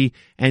dynasty.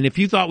 And if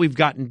you thought we've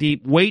gotten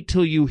deep, wait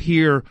till you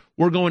hear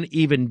we're going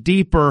even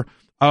deeper.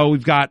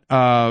 We've got,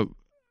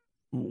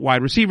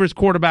 wide receivers,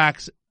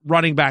 quarterbacks,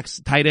 running backs,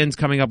 tight ends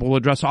coming up. We'll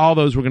address all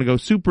those. We're going to go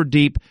super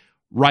deep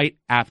right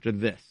after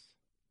this.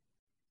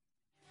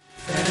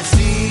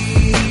 Fantasy,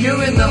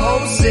 you're in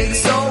the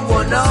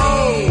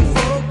 06010.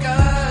 Focus.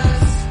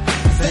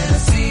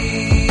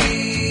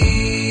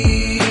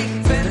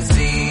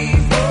 Fantasy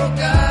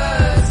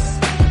focus.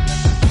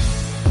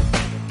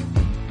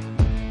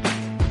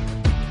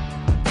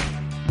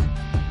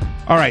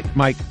 All right,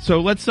 Mike.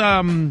 So let's,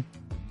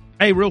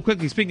 hey, real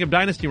quickly, speaking of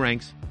dynasty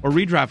ranks or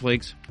redraft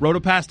leagues,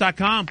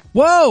 rotopass.com.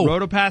 Whoa!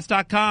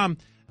 Rotopass.com.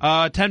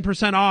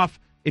 10% off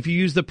if you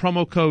use the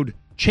promo code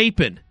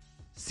Chapin.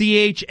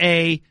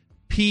 CHAPIN.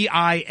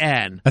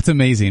 That's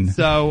amazing.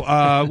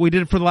 So we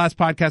did it for the last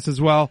podcast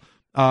as well,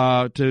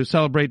 to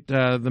celebrate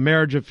the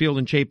marriage of Field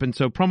and Chapin.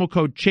 So promo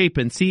code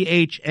Chapin,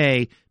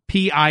 CHAPIN,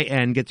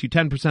 gets you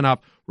 10% off.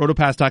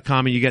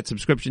 Rotopass.com, and you get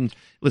subscriptions.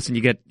 Listen,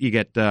 you got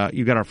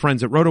our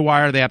friends at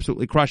RotoWire. They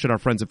absolutely crush it. Our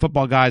friends at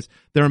Football Guys,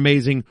 they're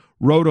amazing.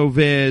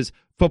 RotoViz,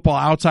 Football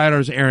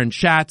Outsiders, Aaron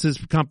Schatz's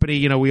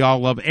company. We all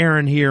love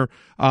Aaron here.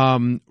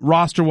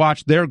 Roster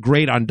Watch, they're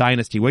great on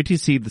Dynasty. Wait till you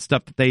see the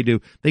stuff that they do.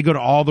 They go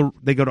to all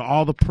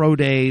the pro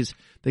days.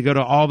 They go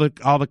to all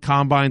the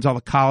combines, all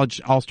the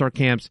college all-star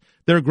camps.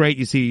 They're great.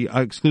 You see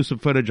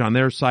exclusive footage on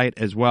their site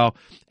as well.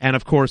 And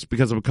of course,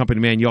 because of a company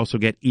man, you also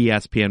get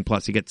ESPN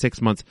Plus. You get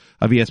 6 months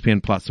of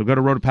ESPN Plus. So go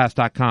to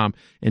rotopass.com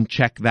and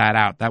check that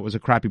out. That was a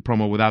crappy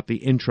promo without the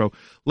intro.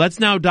 Let's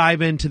now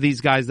dive into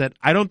these guys that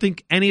I don't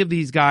think any of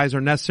these guys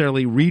are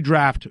necessarily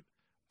redraft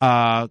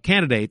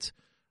candidates,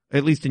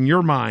 at least in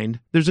your mind.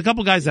 There's a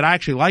couple guys that I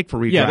actually like for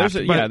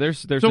redraft.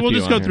 There's so we'll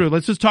just go through.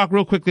 Let's just talk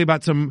real quickly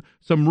about some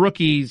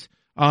rookies.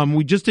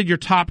 We just did your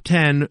top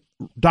 10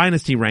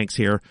 dynasty ranks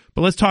here,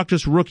 but let's talk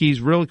just rookies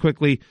really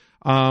quickly.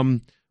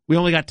 We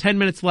only got 10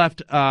 minutes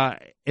left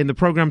in the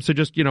program, so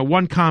just,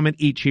 one comment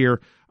each here.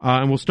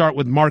 And we'll start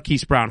with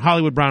Marquise Brown,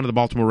 Hollywood Brown of the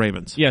Baltimore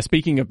Ravens. Yeah,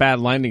 speaking of bad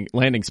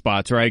landing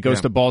spots, right?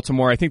 Goes to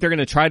Baltimore. I think they're going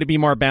to try to be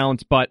more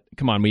balanced, but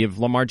come on, we have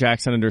Lamar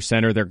Jackson under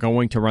center. They're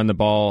going to run the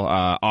ball,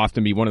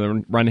 often be one of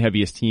the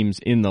run-heaviest teams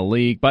in the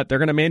league, but they're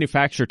going to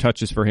manufacture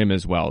touches for him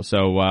as well.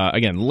 So,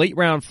 again,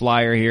 late-round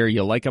flyer here.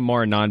 You like him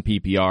more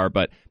non-PPR,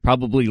 but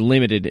probably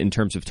limited in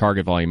terms of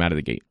target volume out of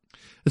the gate.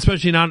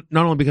 Especially not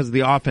only because of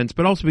the offense,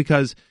 but also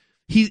because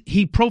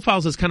he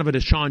profiles as kind of a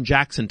Deshaun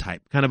Jackson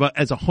type, kind of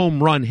as a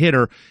home run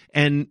hitter,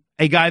 and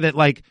a guy that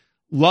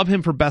love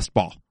him for best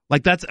ball.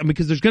 That's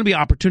because there's going to be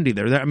opportunity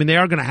there. I mean, they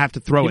are going to have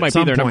to throw. He might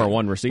be their number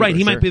one receiver, right?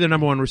 He might be their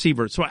number one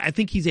receiver. So I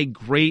think he's a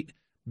great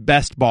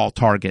best ball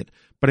target.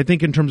 But I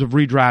think in terms of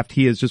redraft,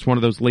 he is just one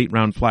of those late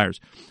round flyers.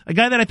 A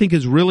guy that I think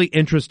is really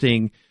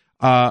interesting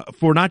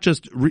for not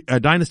just a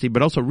dynasty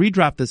but also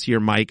redraft this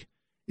year, Mike,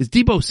 is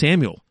Deebo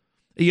Samuel.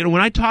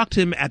 When I talked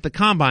to him at the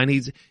combine,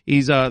 he's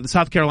the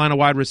South Carolina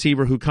wide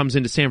receiver who comes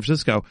into San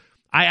Francisco.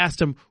 I asked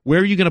him,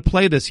 where are you going to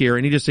play this year?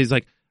 And he just says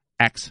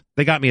X.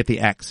 They got me at the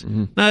X.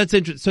 Mm-hmm. Now that's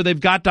interesting. So they've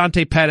got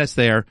Dante Pettis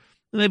there,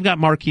 and they've got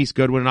Marquise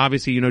Goodwin, and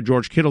obviously,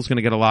 George Kittle's going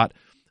to get a lot.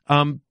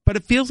 But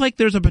it feels like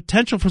there's a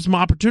potential for some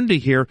opportunity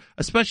here,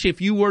 especially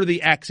if you were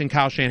the X in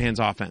Kyle Shanahan's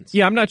offense.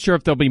 Yeah, I'm not sure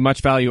if there'll be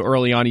much value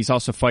early on. He's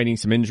also fighting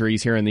some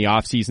injuries here in the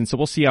offseason, so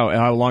we'll see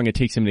how long it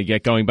takes him to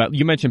get going. But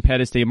you mentioned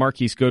Pettis, they have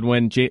Marquise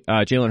Goodwin,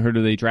 Jalen Hurd,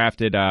 they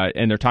drafted,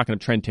 and they're talking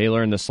to Trent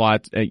Taylor in the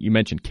slot. You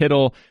mentioned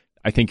Kittle.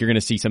 I think you're going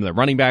to see some of the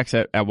running backs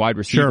at wide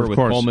receiver with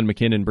Coleman,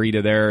 McKinnon,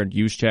 Breida there, and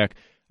Juszczyk.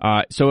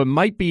 So it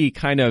might be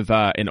kind of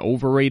an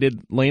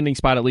overrated landing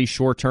spot, at least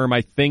short term.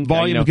 I think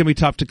volume is going to be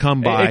tough to come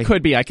by. It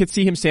could be. I could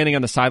see him standing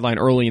on the sideline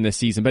early in the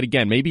season, but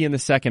again, maybe in the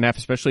second half,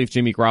 especially if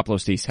Jimmy Garoppolo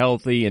stays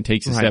healthy and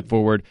takes a step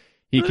forward,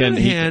 he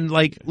can.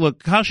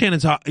 Look, Kyle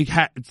Shannon's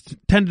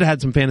tended to have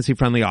some fantasy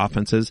friendly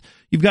offenses.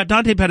 You've got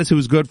Dante Pettis, who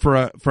was good for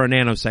a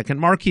nanosecond.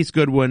 Marquise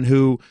Goodwin,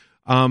 who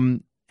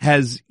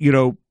has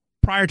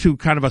prior to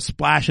kind of a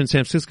splash in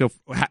San Francisco,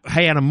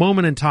 had a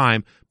moment in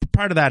time.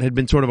 Prior to that, had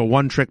been sort of a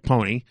one-trick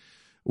pony.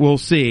 We'll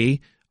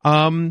see.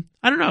 I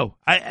don't know.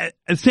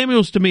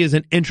 Samuels to me is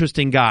an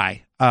interesting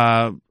guy.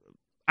 I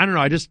don't know.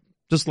 I just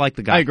like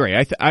the guy. I agree.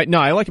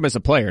 I like him as a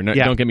player. No,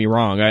 Don't get me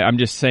wrong. I'm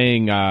just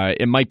saying,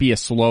 it might be a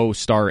slow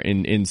start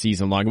in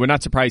season long. It would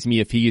not surprise me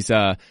if he's,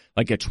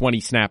 like a 20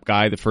 snap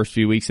guy the first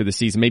few weeks of the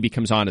season. Maybe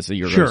comes on as the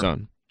year goes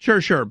on.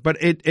 Sure. But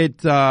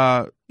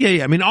yeah.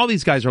 I mean, all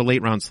these guys are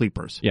late round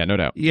sleepers. Yeah, no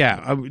doubt.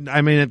 Yeah.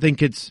 I mean, I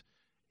think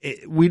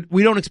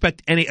we don't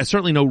expect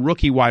certainly no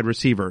rookie wide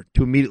receiver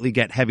to immediately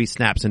get heavy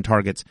snaps and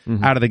targets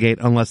out of the gate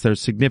unless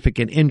there's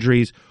significant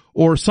injuries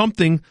or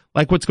something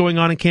like what's going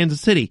on in Kansas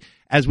City,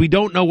 as we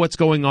don't know what's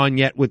going on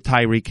yet with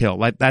Tyreek Hill.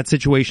 That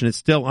situation is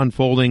still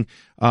unfolding.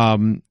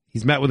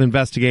 He's met with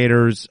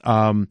investigators.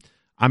 I'm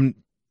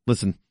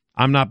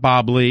not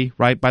Bob Lee,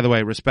 right? By the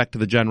way, respect to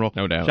the general.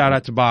 No doubt. Shout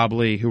out to Bob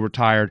Lee, who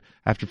retired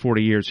after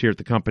 40 years here at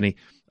the company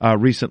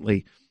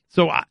recently.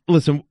 So,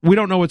 listen, we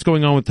don't know what's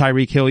going on with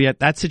Tyreek Hill yet.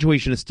 That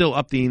situation is still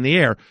up in the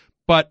air,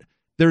 but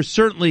there's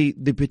certainly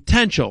the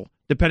potential,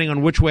 depending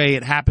on which way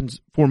it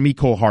happens, for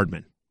Mecole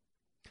Hardman.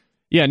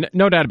 Yeah,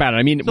 no doubt about it.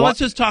 I mean, let's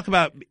just talk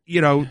about,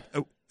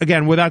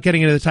 again, without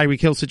getting into the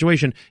Tyreek Hill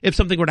situation, if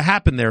something were to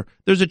happen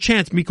there's a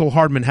chance Mecole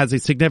Hardman has a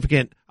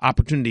significant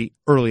opportunity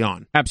early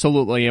on.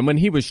 Absolutely. And when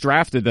he was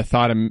drafted, the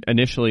thought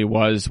initially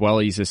was, well,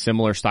 he's a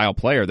similar style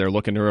player. They're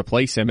looking to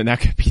replace him, and that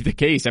could be the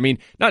case. I mean,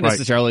 not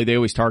necessarily. They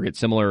always target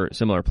similar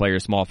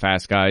players, small,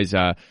 fast guys.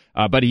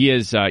 But he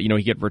is,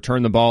 he can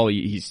return the ball.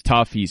 He's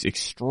tough. He's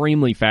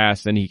extremely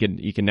fast, and he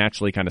can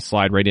naturally kind of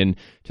slide right in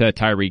to that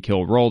Tyreek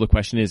Hill role. The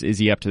question is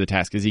he up to the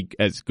task? Is he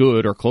as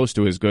good or close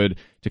to as good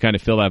to kind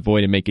of fill that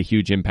void and make a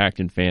huge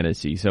impact in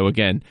fantasy? So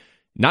again,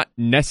 not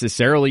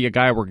necessarily a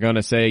guy we're going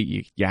to say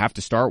you have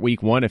to start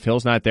week one. If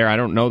Hill's not there, I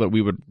don't know that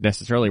we would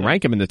necessarily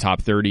rank him in the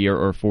top 30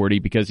 or 40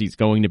 because he's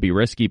going to be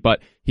risky, but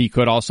he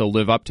could also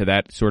live up to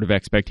that sort of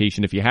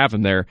expectation if you have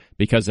him there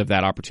because of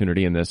that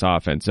opportunity in this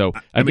offense. So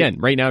again,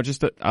 right now,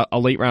 just a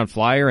late round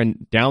flyer,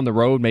 and down the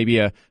road, maybe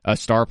a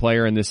star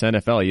player in this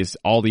NFL. He has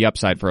all the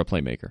upside for a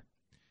playmaker.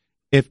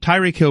 If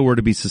Tyreek Hill were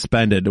to be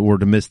suspended or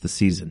to miss the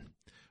season,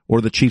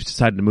 or the Chiefs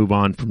decided to move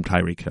on from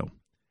Tyreek Hill,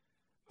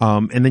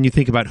 and then you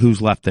think about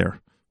who's left there,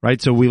 right?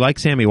 So we like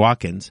Sammy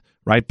Watkins,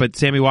 right? But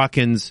Sammy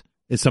Watkins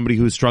is somebody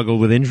who's struggled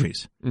with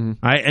injuries,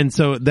 right? And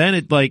so then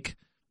it I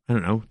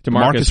don't know,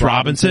 DeMarcus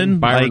Robinson,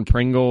 Byron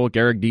Pringle,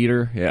 Garrett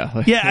Dieter,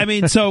 yeah. Yeah, I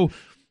mean, so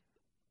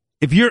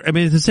it's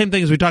the same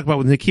thing as we talked about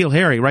with N'Keal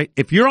Harry, right?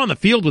 If you're on the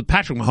field with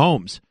Patrick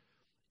Mahomes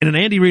in an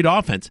Andy Reid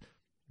offense,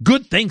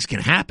 good things can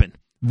happen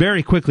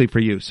very quickly for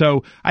you.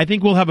 So I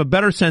think we'll have a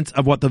better sense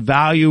of what the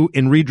value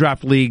in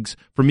redraft leagues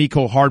for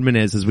Mecole Hardman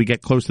is as we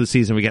get close to the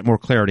season. We get more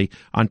clarity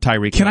on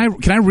Tyreek. Can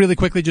I really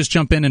quickly just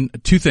jump in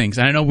and two things?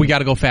 And I know we got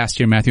to go fast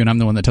here, Matthew, and I'm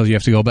the one that tells you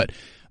have to go, but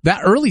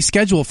that early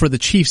schedule for the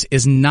Chiefs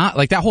is not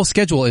like that whole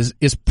schedule is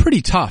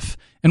pretty tough.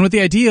 And with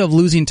the idea of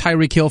losing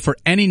Tyreek Hill for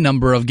any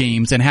number of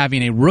games and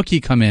having a rookie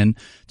come in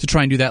to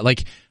try and do that,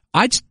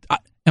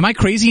 am I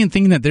crazy in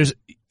thinking that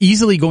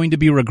easily going to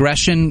be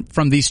regression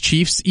from these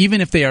Chiefs,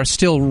 even if they are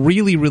still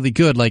really, really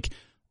good. Like,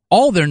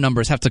 all their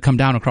numbers have to come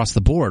down across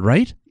the board,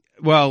 right?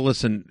 Well,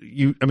 listen,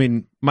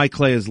 Mike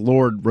Clay is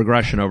Lord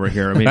Regression over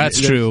here. I mean,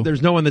 that's true.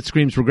 There's no one that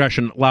screams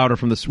regression louder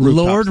from the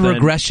rooftops. Lord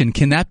Regression.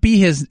 Can that be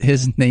his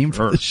name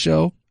for the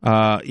show?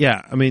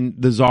 Yeah, I mean,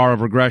 the czar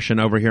of regression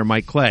over here,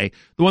 Mike Clay.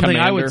 The one thing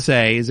I would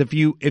say is if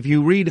you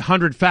read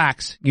 100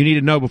 facts you need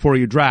to know before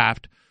you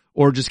draft,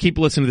 or just keep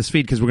listening to this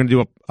feed because I'm going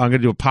to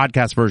do a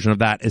podcast version of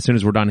that as soon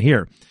as we're done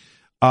here.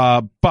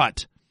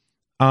 But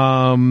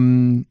I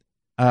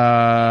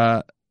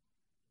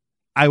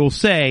will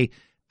say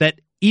that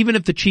even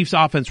if the Chiefs'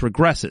 offense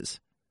regresses,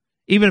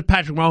 even if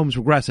Patrick Mahomes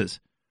regresses,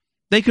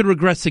 they could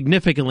regress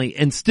significantly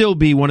and still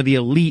be one of the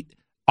elite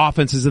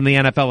offenses in the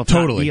NFL, if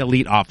not the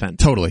elite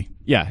offense. Totally.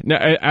 Yeah, no,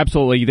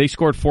 absolutely. They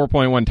scored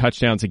 4.1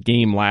 touchdowns a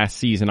game last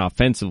season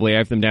offensively. I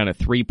have them down at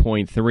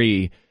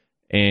 3.3,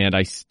 and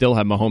I still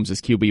have Mahomes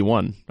as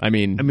QB1.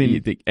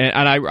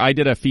 I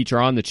did a feature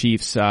on the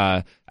Chiefs.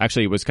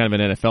 Actually, it was kind of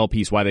an NFL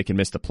piece, why they can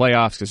miss the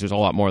playoffs, because there's a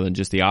lot more than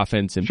just the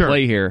offense in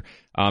play here.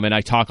 And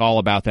I talk all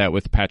about that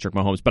with Patrick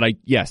Mahomes. But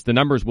yes, the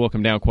numbers will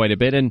come down quite a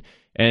bit,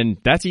 and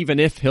that's even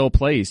if Hill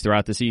plays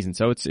throughout the season.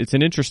 So it's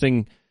an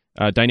interesting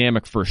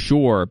dynamic for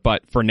sure.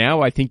 But for now,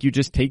 I think you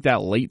just take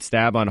that late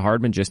stab on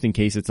Hardman just in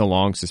case it's a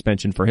long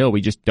suspension for Hill. We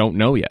just don't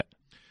know yet.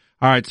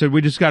 All right, so we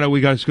got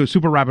to go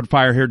super rapid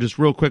fire here just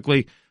real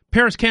quickly.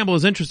 Paris Campbell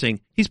is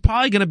interesting. He's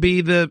probably going to be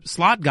the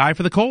slot guy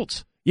for the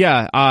Colts.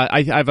 Yeah,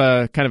 I have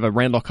a kind of a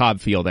Randall Cobb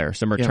feel there.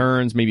 Some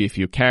returns, maybe a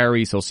few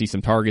carries. He'll see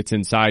some targets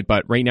inside.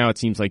 But right now it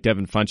seems like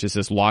Devin Funchess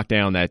has locked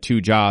down that 2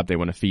 job. They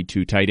want to feed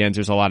 2 tight ends.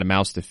 There's a lot of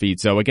mouths to feed.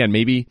 So again,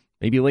 maybe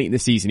late in the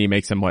season he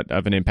makes somewhat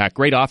of an impact.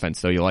 Great offense,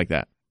 though. You like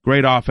that.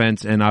 Great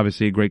offense and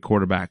obviously a great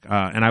quarterback.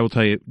 And I will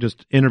tell you,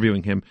 just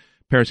interviewing him,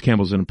 Paris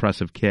Campbell's an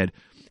impressive kid.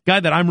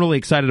 Guy that I'm really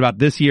excited about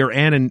this year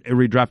and in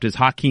redraft is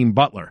Hakeem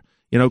Butler.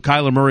 You know,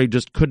 Kyler Murray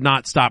just could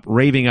not stop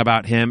raving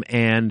about him,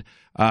 and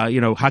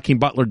Hakeem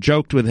Butler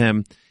joked with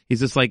him.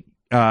 He's just like,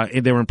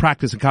 they were in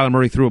practice, and Kyler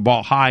Murray threw a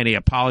ball high, and he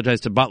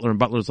apologized to Butler, and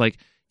Butler's like,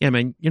 yeah,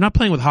 man, you're not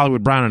playing with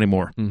Hollywood Brown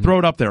anymore. Mm-hmm. Throw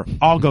it up there.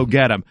 I'll go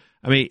get him.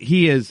 I mean,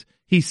 he's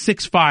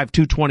 6'5",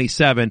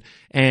 227,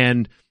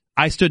 and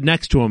I stood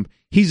next to him.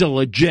 He's a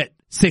legit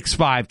 6'5",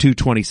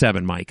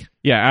 227, Mike.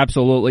 Yeah,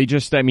 absolutely.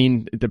 Just, I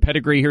mean, the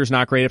pedigree here is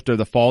not great after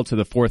the fall to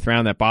the 4th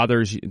round. That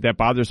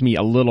bothers me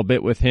a little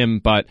bit with him,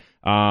 but,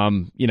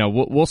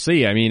 we'll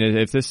see. I mean,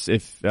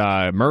 if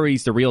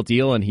Murray's the real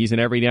deal and he's an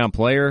every down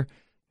player,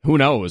 who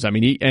knows? I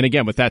mean, and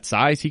again, with that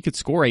size, he could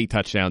score 8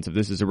 touchdowns if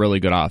this is a really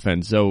good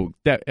offense. So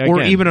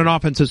or even an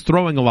offense that's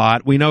throwing a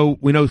lot. We know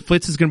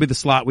Fitz is going to be the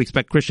slot. We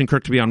expect Christian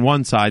Kirk to be on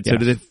one side. So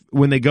that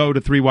when they go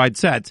to 3 wide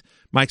sets,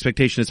 my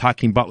expectation is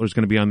Hakeem Butler is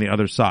going to be on the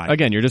other side.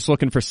 Again, you're just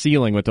looking for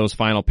ceiling with those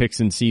final picks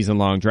in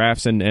season-long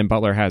drafts, and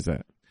Butler has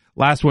that.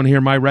 Last one here,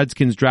 my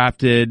Redskins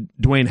drafted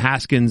Dwayne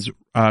Haskins,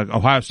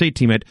 Ohio State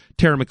teammate,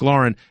 Terry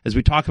McLaurin. As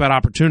we talk about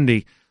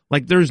opportunity,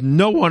 like there's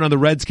no one on the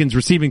Redskins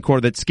receiving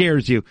corps that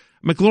scares you.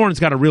 McLaurin's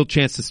got a real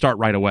chance to start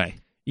right away.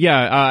 Yeah,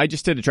 I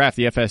just did a draft,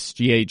 the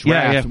FSGA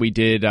draft we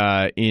did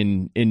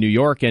in New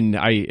York, and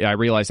I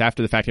realized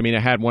after the fact, I mean,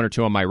 I had 1 or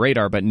 2 on my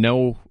radar, but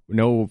no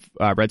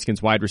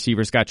Redskins wide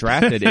receivers got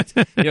drafted.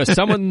 It's,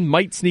 someone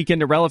might sneak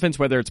into relevance,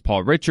 whether it's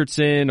Paul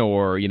Richardson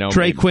or,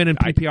 Trey Quinn in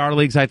PPR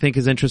leagues, I think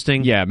is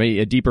interesting. Yeah, maybe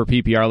a deeper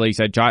PPR leagues.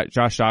 Josh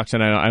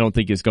Doxson, I don't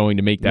think is going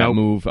to make that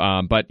move.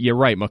 But you're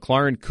right.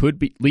 McLaurin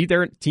could lead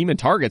their team in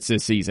targets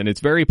this season.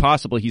 It's very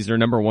possible he's their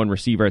number 1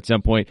 receiver at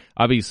some point.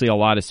 Obviously a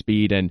lot of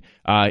speed. And,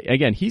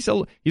 again, he's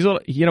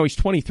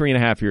 23 and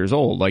a half years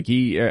old. Like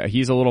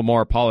he's a little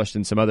more polished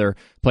than some other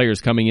players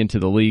coming into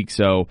the league.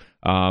 So,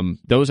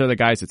 those are the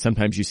guys that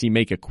sometimes you see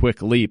make a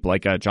quick leap,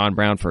 like John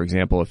Brown, for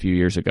example, a few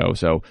years ago.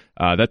 So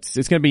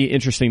it's going to be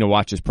interesting to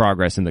watch his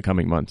progress in the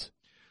coming months.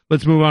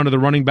 Let's move on to the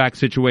running back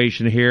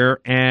situation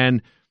here.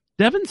 And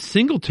Devin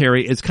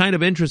Singletary is kind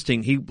of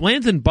interesting. He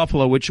lands in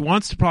Buffalo, which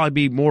wants to probably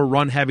be more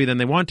run heavy than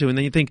they want to. And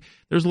then you think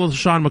there's a little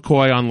Sean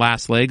McCoy on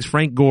last legs,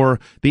 Frank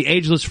Gore, the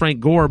ageless Frank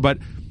Gore. But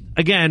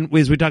again,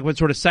 as we talk about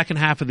sort of second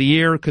half of the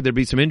year, could there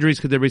be some injuries?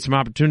 Could there be some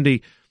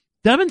opportunity?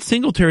 Devin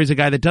Singletary is a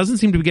guy that doesn't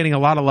seem to be getting a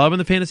lot of love in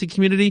the fantasy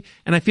community,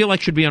 and I feel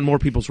like should be on more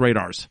people's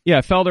radars.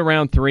 Yeah, fell to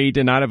round 3,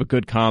 did not have a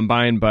good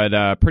combine,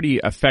 but pretty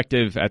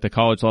effective at the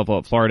college level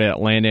at Florida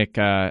Atlantic.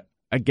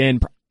 Again,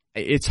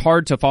 it's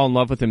hard to fall in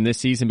love with him this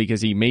season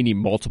because he may need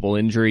multiple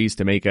injuries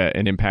to make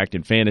an impact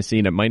in fantasy,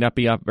 and it might not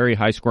be a very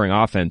high-scoring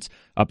offense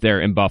up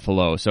there in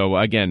Buffalo. So,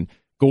 again,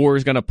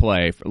 Gore's going to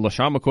play.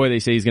 LaShawn McCoy, they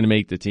say he's going to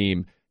make the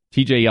team.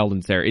 TJ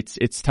Yeldon's there.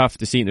 It's tough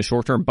to see in the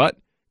short term, but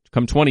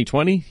come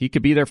 2020, he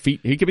could be their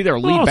lead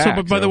back.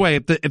 But by the way,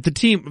 if the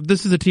team,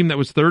 this is a team that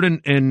was third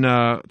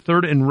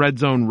in red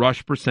zone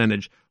rush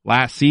percentage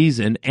last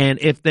season, and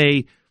if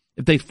they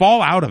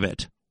fall out of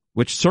it,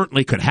 which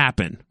certainly could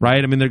happen,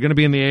 right? I mean, they're going to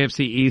be in the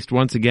AFC East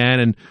once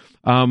again,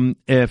 and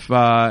if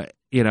the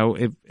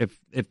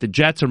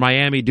Jets or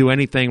Miami do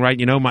anything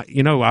right,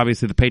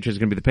 obviously the Patriots are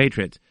going to be the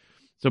Patriots.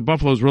 So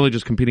Buffalo's really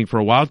just competing for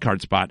a wild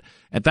card spot.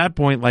 At that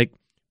point, like,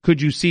 could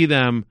you see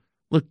them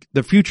look,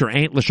 the future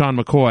ain't LaShawn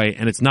McCoy,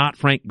 and it's not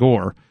Frank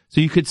Gore. So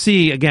you could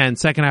see, again,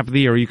 second half of the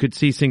year, you could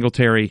see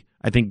Singletary,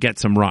 I think, get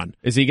some run.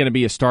 Is he going to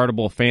be a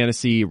startable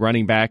fantasy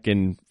running back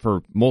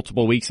for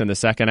multiple weeks in the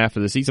second half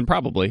of the season?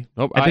 Probably.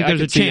 I think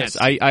there's a chance.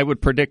 I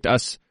would predict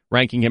us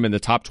ranking him in the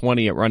top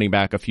 20 at running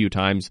back a few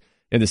times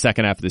in the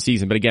second half of the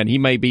season. But again, he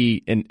may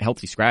be in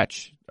healthy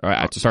scratch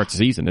to start the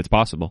season. It's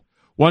possible.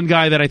 One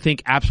guy that I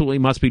think absolutely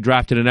must be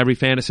drafted in every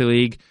fantasy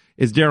league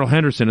is Darrell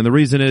Henderson. And the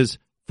reason is,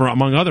 for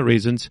among other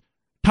reasons,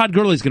 Todd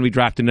Gurley's going to be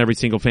drafted in every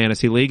single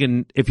fantasy league.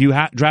 And if you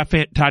draft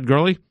Todd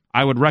Gurley,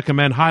 I would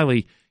recommend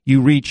highly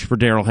you reach for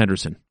Darrell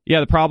Henderson. Yeah,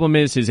 the problem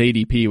is his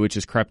ADP, which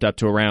has crept up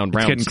to around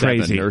round 7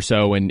 crazy. or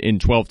so in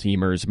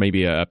 12-teamers,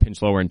 maybe a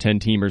pinch lower in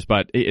 10-teamers,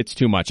 but it's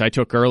too much. I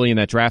took early in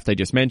that draft I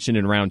just mentioned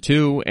in round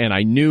 2, and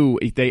I knew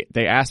they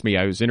asked me.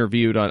 I was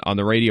interviewed on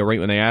the radio right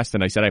when they asked,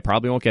 and I said I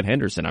probably won't get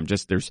Henderson.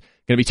 There's going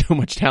to be too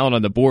much talent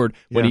on the board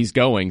when he's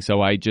going,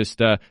 so I just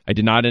I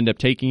did not end up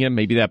taking him.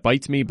 Maybe that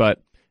bites me,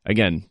 but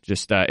again,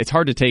 it's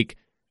hard to take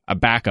a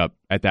backup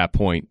at that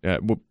point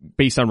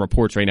based on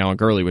reports right now on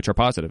Gurley, which are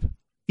positive.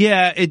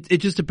 Yeah, it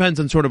just depends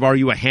on sort of, are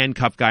you a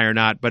handcuff guy or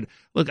not? But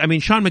look, I mean,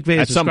 Sean McVay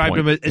has described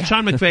him as,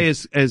 Sean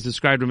McVay has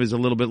described him as a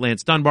little bit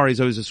Lance Dunbar. He's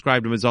always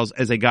described him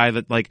as a guy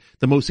that, like,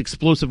 the most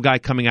explosive guy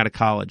coming out of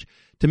college.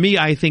 To me,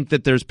 I think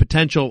that there's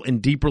potential in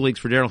deeper leagues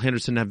for Darrell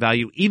Henderson to have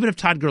value, even if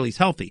Todd Gurley's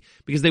healthy,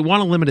 because they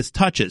want to limit his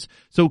touches.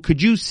 So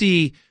could you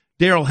see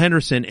Darrell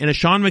Henderson in a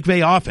Sean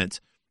McVay offense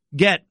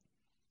get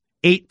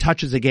 8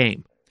 touches a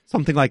game?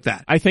 Something like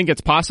that. I think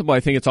it's possible. I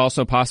think it's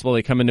also possible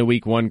they come into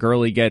week 1.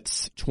 Gurley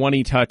gets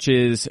 20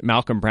 touches.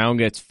 Malcolm Brown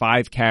gets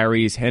 5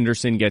 carries.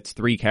 Henderson gets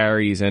 3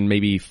 carries and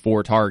maybe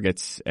 4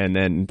 targets. And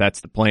then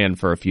that's the plan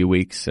for a few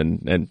weeks.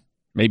 And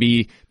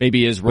maybe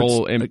his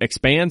role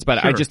expands.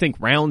 But sure. I just think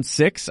round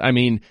 6, I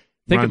mean,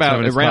 think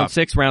about round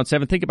 6, round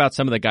 7. Think about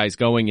some of the guys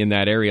going in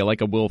that area,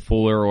 like a Will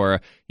Fuller or,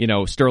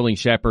 Sterling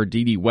Shepard,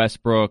 D.D.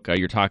 Westbrook.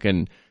 You're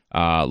talking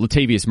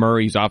Latavius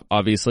Murray,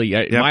 obviously.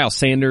 Miles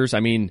Sanders.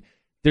 I mean,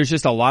 there's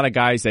just a lot of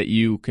guys that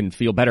you can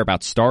feel better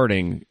about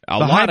starting. A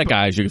lot of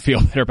guys you can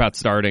feel better about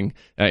starting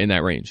in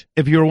that range.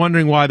 If you're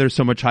wondering why there's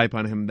so much hype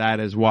on him,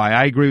 that is why.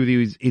 I agree with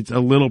you. It's a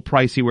little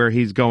pricey where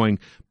he's going,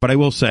 but I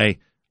will say,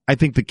 I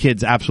think the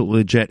kid's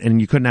absolutely legit,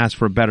 and you couldn't ask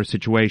for a better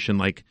situation.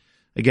 Like,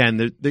 again,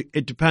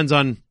 it depends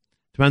on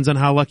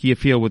how lucky you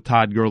feel with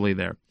Todd Gurley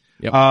there.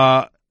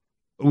 Yep.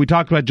 We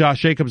talked about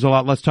Josh Jacobs a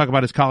lot. Let's talk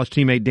about his college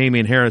teammate,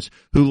 Damian Harris,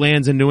 who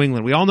lands in New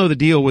England. We all know the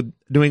deal with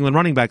New England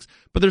running backs,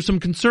 but there's some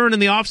concern in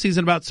the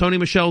offseason about Sony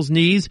Michel's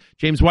knees.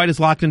 James White is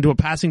locked into a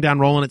passing down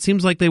role, and it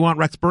seems like they want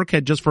Rex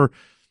Burkhead just for,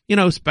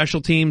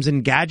 special teams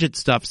and gadget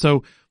stuff.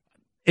 So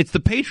it's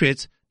the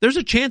Patriots. There's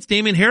a chance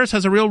Damian Harris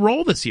has a real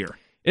role this year.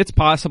 It's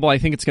possible. I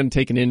think it's going to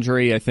take an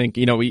injury. I think,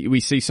 we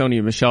see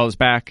Sony Michel is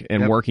back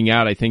and working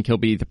out. I think he'll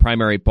be the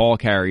primary ball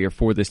carrier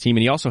for this team,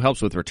 and he also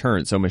helps with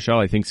returns. So Michel,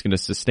 I think, is going to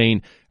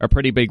sustain a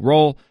pretty big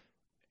role.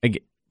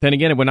 Then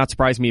again, it would not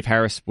surprise me if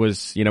Harris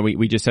was,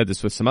 we just said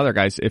this with some other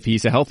guys, if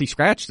he's a healthy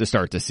scratch to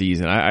start the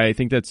season. I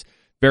think that's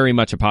very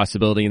much a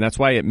possibility, and that's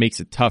why it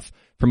makes it tough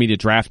for me to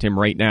draft him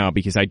right now,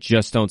 because I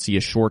just don't see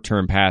a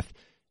short-term path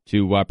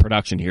to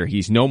production here.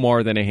 He's no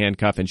more than a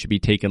handcuff and should be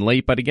taken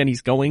late, but again,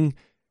 he's going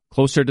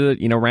closer to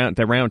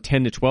around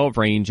 10 to 12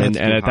 range, and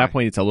at that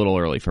point, it's a little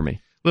early for me.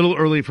 Little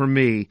early for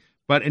me,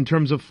 but in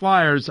terms of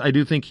flyers, I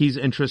do think he's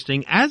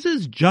interesting, as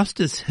is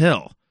Justice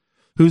Hill,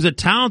 who's a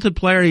talented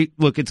player.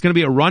 Look, it's going to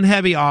be a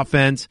run-heavy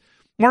offense.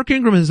 Mark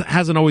Ingram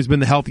hasn't always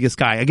been the healthiest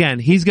guy. Again,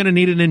 he's going to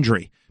need an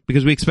injury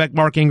because we expect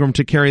Mark Ingram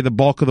to carry the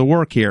bulk of the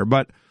work here,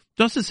 but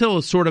Justice Hill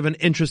is sort of an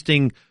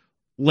interesting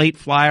late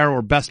flyer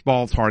or best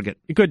ball target.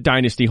 A good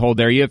dynasty hold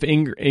there. You have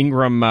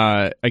Ingram,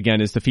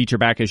 again, is the feature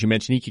back, as you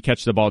mentioned. He could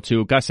catch the ball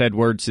too. Gus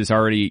Edwards is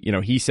already,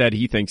 he said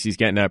he thinks he's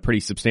getting a pretty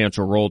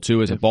substantial role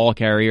too as a ball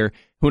carrier.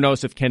 Who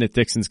knows if Kenneth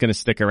Dixon's going to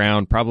stick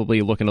around?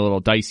 Probably looking a little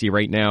dicey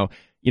right now.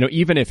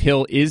 Even if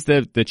Hill is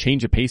the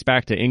change of pace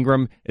back to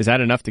Ingram, is that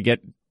enough to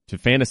get to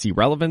fantasy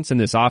relevance in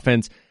this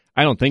offense?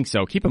 I don't think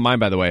so. Keep in mind,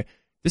 by the way,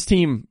 this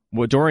team,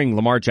 during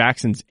Lamar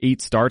Jackson's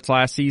 8 starts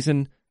last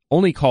season,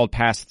 only called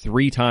pass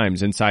 3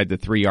 times inside the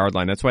 3-yard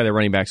line. That's why their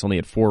running backs only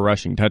had 4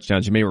 rushing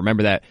touchdowns. You may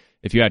remember that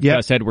if you had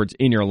Gus Edwards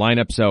in your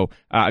lineup. So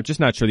I'm just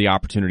not sure the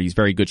opportunity is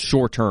very good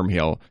short-term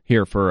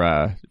here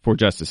for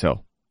Justice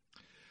Hill.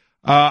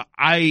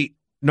 I,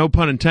 no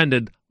pun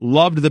intended,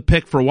 loved the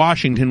pick for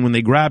Washington when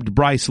they grabbed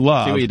Bryce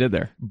Love. See what you did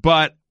there.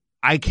 But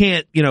I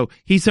can't,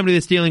 he's somebody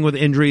that's dealing with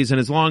injuries, and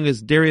as long as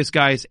Darius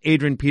Geis,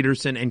 Adrian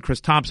Peterson, and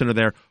Chris Thompson are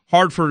there,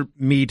 hard for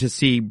me to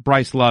see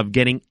Bryce Love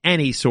getting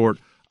any sort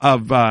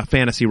of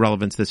fantasy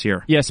relevance this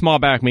year. Yeah, small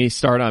back may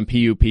start on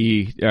PUP.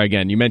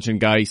 Again, you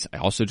mentioned Geis. I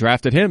also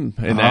drafted him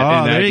in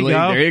that there you league.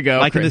 Go. There you go.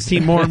 Liking this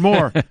team more and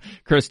more.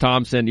 Chris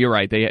Thompson, you're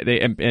right.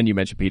 And you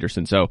mentioned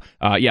Peterson. So,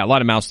 a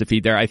lot of mouths to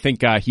feed there. I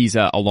think he's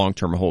a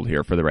long-term hold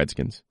here for the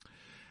Redskins.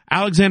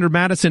 Alexander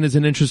Madison is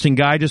an interesting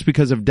guy just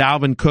because of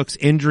Dalvin Cook's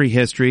injury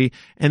history,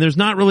 and there's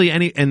not really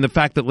any, and the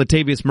fact that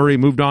Latavius Murray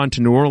moved on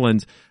to New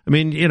Orleans. I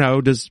mean,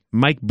 does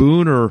Mike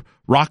Boone or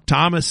Rock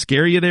Thomas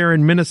scare you there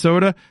in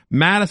Minnesota?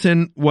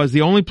 Madison was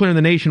the only player in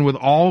the nation with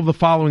all of the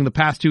following the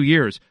past 2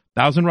 years: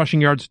 1,000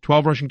 rushing yards,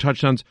 12 rushing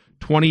touchdowns,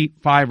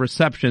 25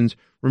 receptions.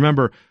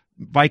 Remember,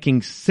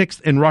 Vikings 6th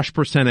in rush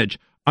percentage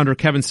under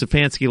Kevin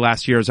Stefanski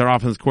last year as our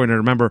offensive coordinator.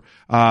 Remember,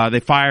 they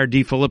fired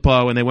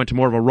DeFilippo and they went to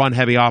more of a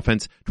run-heavy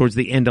offense towards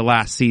the end of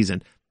last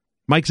season.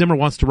 Mike Zimmer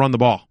wants to run the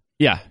ball.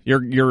 Yeah,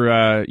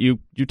 you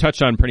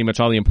touched on pretty much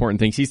all the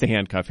important things. He's the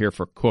handcuff here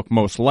for Cook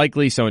most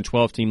likely. So in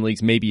 12-team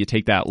leagues, maybe you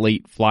take that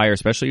late flyer,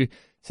 especially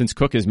since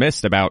Cook has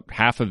missed about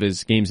half of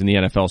his games in the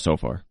NFL so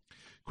far.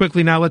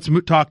 Quickly now, let's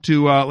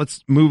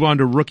move on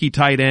to rookie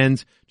tight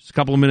ends. Just a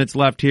couple of minutes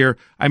left here.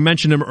 I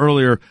mentioned him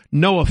earlier,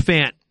 Noah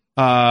Fant.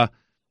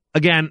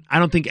 Again, I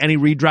don't think any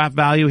redraft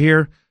value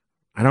here.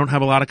 I don't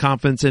have a lot of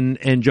confidence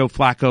in Joe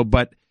Flacco,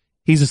 but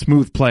he's a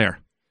smooth player.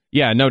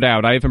 Yeah, no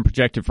doubt. I have him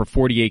projected for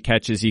 48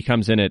 catches. He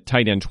comes in at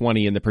tight end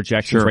 20 in the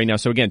projections right now.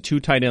 So again, 2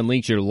 tight end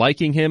leagues, you're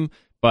liking him,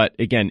 but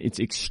again, it's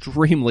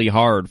extremely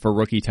hard for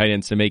rookie tight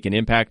ends to make an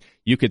impact.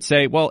 You could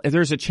say, well, if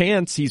there's a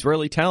chance he's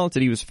really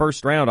talented, he was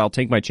first round, I'll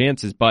take my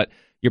chances, but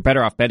you're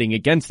better off betting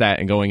against that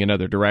and going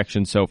another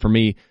direction. So for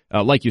me,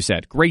 like you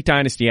said, great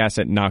dynasty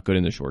asset, not good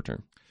in the short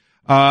term.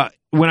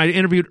 When I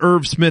interviewed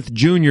Irv Smith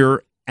Jr.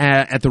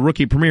 at the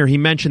rookie premiere, he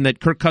mentioned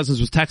that Kirk Cousins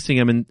was texting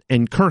him,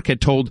 and Kirk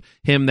had told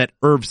him that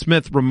Irv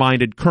Smith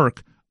reminded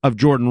Kirk of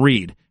Jordan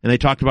Reed. And they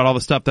talked about all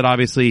the stuff that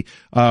obviously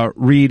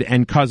Reed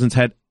and Cousins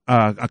had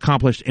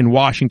accomplished in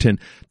Washington.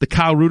 The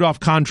Kyle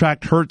Rudolph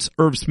contract hurts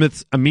Irv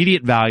Smith's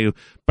immediate value,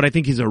 but I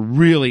think he's a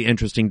really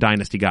interesting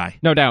dynasty guy.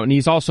 No doubt, and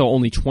he's also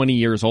only 20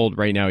 years old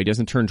right now. He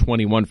doesn't turn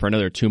 21 for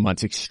another 2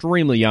 months.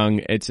 Extremely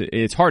young.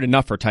 It's hard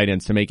enough for tight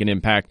ends to make an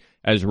impact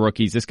as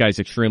rookies. This guy's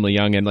extremely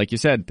young, and like you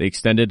said, they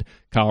extended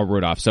Kyle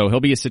Rudolph. So he'll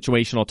be a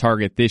situational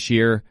target this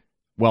year,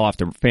 well off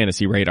the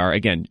fantasy radar,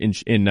 again,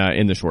 in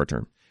the short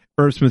term.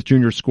 Irv Smith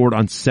Jr. scored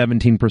on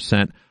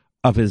 17%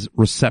 of his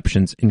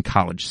receptions in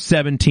college.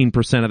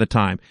 17% of the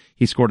time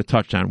he scored a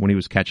touchdown when he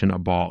was catching a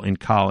ball in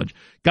college.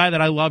 Guy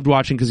that I loved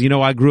watching because,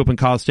 I grew up in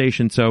College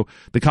Station, so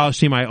the college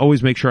team I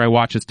always make sure I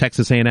watch is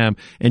Texas A&M.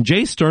 And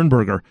Jay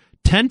Sternberger,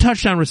 10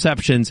 touchdown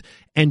receptions,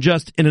 and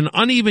just in an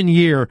uneven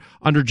year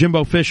under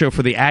Jimbo Fisher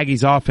for the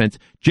Aggies offense,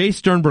 Jay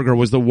Sternberger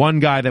was the one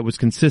guy that was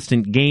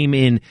consistent game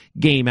in,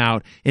 game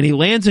out, and he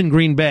lands in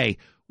Green Bay,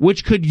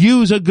 which could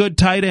use a good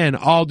tight end,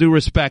 all due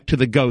respect to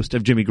the ghost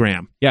of Jimmy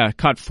Graham. Yeah,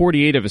 caught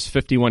 48 of his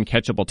 51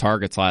 catchable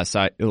targets last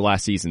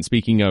season.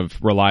 Speaking of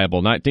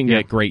reliable, didn't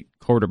get great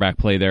quarterback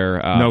play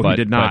there. No, he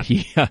did not.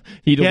 He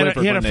delivered.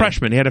 He had a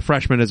freshman. He had a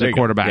freshman as a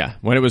quarterback. Yeah,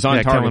 when it was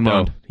on target,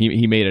 though,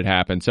 he made it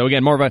happen. So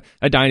again, more of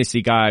a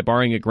dynasty guy,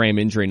 barring a Graham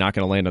injury, not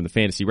going to land on the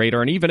fantasy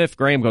radar. And even if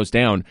Graham goes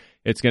down,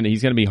 he's going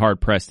to be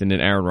hard pressed in an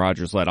Aaron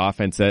Rodgers-led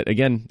offense that,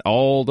 again,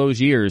 all those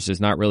years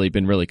has not really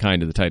been really kind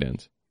to the tight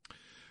ends.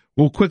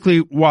 We'll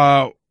quickly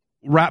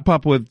wrap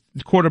up with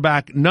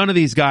quarterback. None of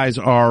these guys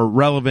are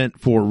relevant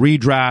for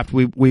redraft.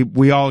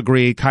 We all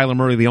agree Kyler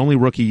Murray, the only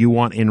rookie you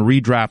want in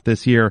redraft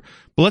this year.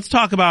 But let's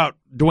talk about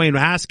Dwayne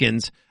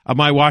Haskins of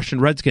my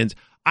Washington Redskins.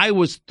 I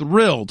was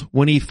thrilled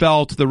when he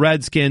fell to the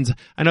Redskins.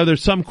 I know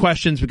there's some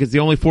questions because the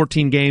only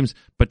 14 games,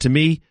 but to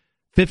me,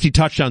 50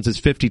 touchdowns is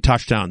 50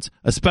 touchdowns,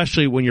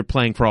 especially when you're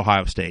playing for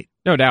Ohio State.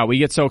 No doubt. We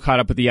get so caught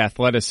up with the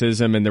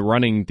athleticism and the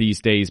running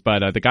these days,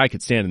 but the guy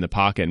could stand in the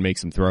pocket and make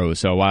some throws.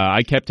 So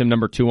I kept him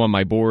number 2 on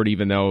my board,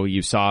 even though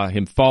you saw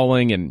him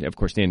falling. And, of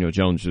course, Daniel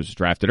Jones was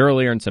drafted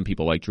earlier, and some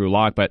people like Drew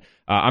Lock. But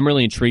I'm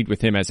really intrigued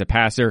with him as a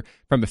passer.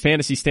 From a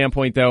fantasy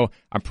standpoint, though,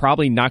 I'm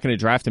probably not going to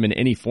draft him in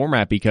any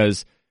format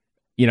because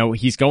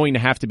he's going to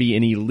have to be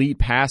an elite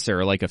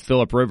passer like a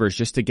Phillip Rivers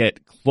just to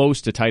get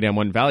close to tight end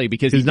 1 value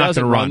because he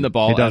doesn't run the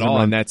ball at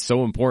all, and that's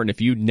so important.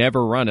 If you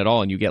never run at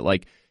all and you get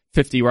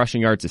 50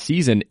 rushing yards a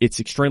season, it's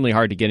extremely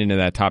hard to get into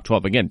that top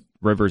 12. Again,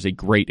 Rivers a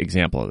great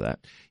example of that.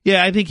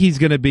 Yeah, I think he's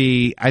going to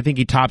be, I think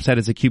he tops that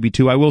as a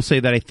QB2. I will say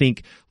that I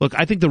think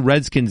the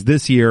Redskins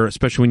this year,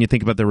 especially when you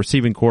think about their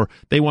receiving core,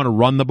 they want to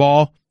run the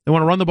ball. They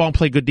want to run the ball and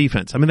play good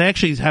defense. I mean, they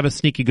actually have a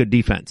sneaky good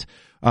defense,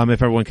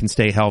 if everyone can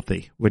stay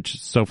healthy,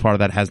 which so far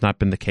that has not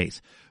been the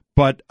case.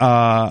 But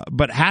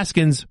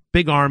Haskins,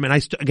 big arm,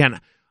 and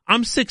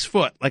I'm 6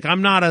 foot.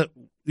 I'm not a,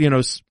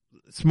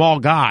 small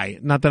guy.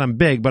 Not that I'm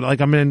big, but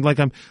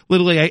I'm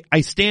literally,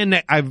 I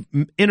stand, I've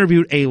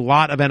interviewed a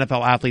lot of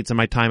NFL athletes in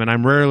my time, and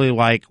I'm rarely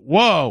like,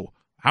 whoa,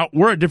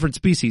 we're a different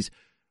species.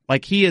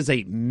 He is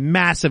a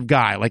massive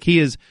guy.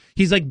 He's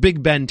like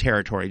Big Ben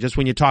territory, just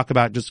when you talk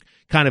about just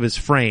kind of his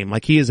frame.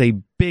 He is a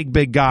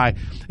big guy.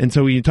 And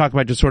so when you talk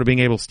about just sort of being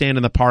able to stand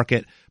in the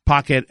pocket,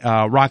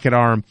 rocket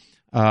arm,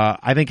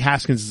 I think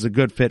Haskins is a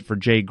good fit for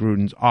Jay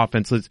Gruden's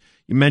offense.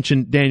 You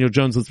mentioned Daniel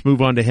Jones. Let's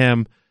move on to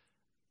him.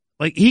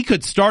 He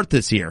could start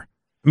this year.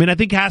 I mean, I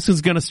think Haskins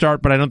is going to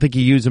start, but I don't think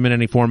you use him in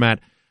any format.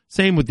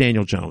 Same with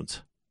Daniel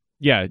Jones.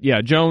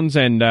 Yeah, Jones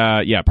and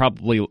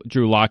probably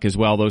Drew Lock as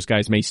well. Those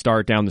guys may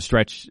start down the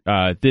stretch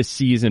this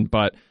season,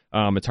 but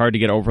It's hard to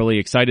get overly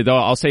excited, though.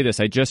 I'll say this: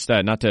 I just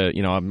not to,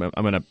 I'm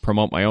going to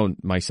promote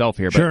myself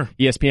here, but Sure.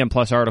 ESPN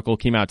Plus article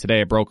came out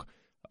today. It broke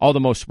all the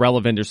most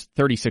relevant. There's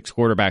 36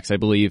 quarterbacks, I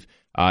believe,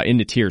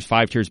 into tiers,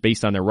 5 tiers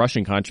based on their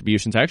rushing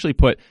contributions. I actually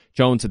put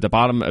Jones at the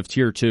bottom of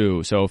tier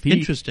 2. So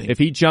if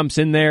he jumps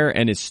in there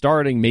and is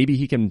starting, maybe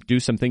he can do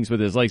some things with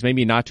his legs.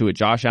 Maybe not to a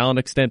Josh Allen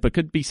extent, but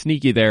could be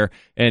sneaky there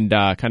and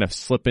kind of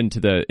slip into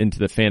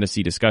the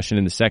fantasy discussion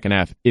in the second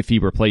half if he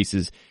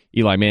replaces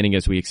Eli Manning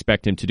as we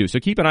expect him to do. So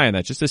keep an eye on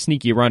that. Just a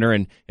sneaky runner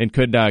and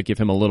could give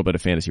him a little bit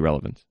of fantasy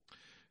relevance.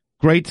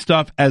 Great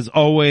stuff as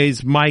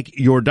always. Mike,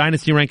 your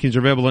dynasty rankings are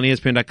available on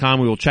ESPN.com.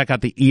 We will check out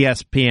the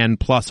ESPN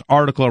Plus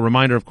article. A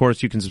reminder, of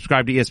course, you can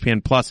subscribe to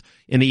ESPN Plus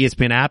in the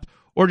ESPN app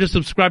or just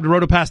subscribe to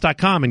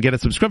rotopass.com and get a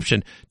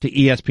subscription to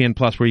ESPN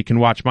Plus where you can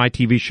watch my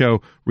TV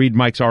show, read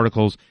Mike's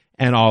articles,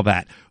 and all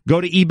that. Go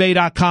to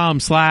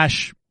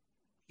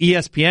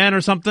ebay.com/ESPN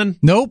or something.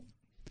 Nope.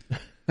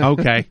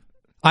 Okay.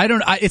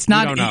 It's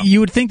not, you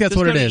would think that's just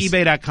what it is. Go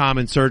to ebay.com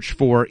and search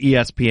for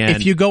ESPN.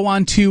 If you go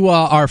on to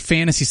our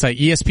fantasy site,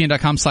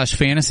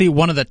 ESPN.com/fantasy,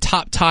 one of the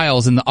top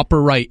tiles in the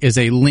upper right is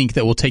a link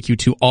that will take you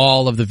to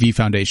all of the V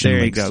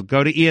Foundation links. There you go.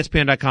 Go to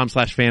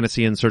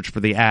ESPN.com/fantasy and search for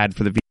the ad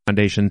for the V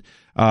Foundation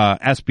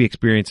SB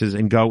experiences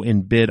and go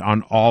and bid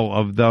on all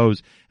of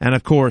those. And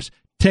of course,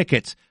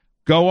 tickets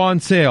go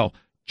on sale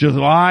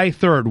July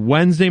 3rd,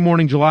 Wednesday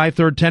morning, July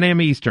 3rd, 10 a.m.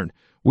 Eastern.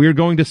 We are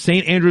going to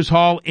St. Andrews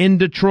Hall in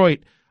Detroit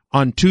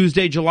on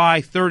Tuesday,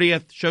 July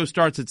 30th. Show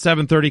starts at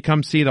 7:30.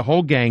 Come see the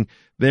whole gang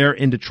there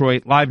in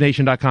Detroit.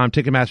 LiveNation.com,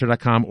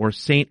 Ticketmaster.com, or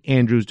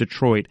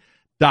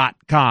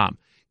StAndrewsDetroit.com.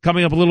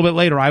 Coming up a little bit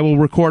later, I will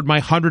record my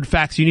 100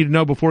 facts you need to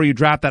know before you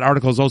draft. That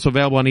article is also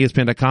available on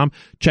ESPN.com.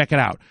 Check it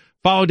out.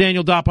 Follow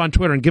Daniel Dopp on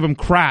Twitter and give him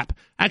crap.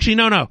 Actually,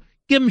 no.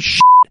 Give him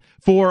shit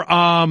for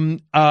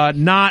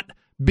not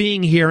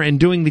being here and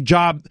doing the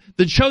job,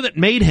 the show that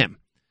made him.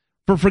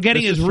 For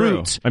forgetting his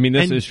roots. I mean,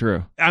 this is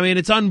true. I mean,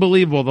 it's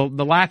unbelievable,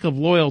 the lack of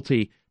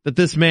loyalty that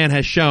this man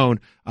has shown,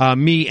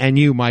 me and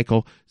you,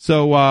 Michael.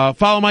 So,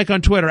 follow Mike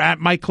on Twitter, at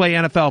Mike Clay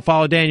NFL.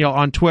 Follow Daniel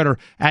on Twitter,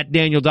 at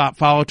Daniel Dopp.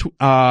 Follow,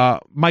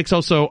 Mike's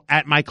also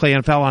at Mike Clay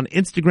NFL on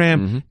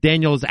Instagram. Mm-hmm.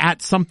 Daniel is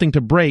at Something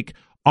to Break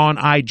on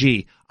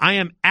IG. I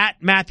am at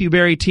Matthew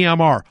Berry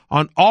TMR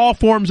on all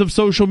forms of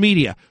social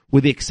media,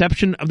 with the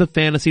exception of the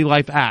Fantasy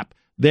Life app.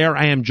 There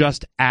I am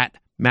just at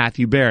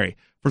Matthew Berry.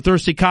 For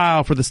Thirsty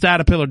Kyle, for the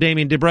Statapillar,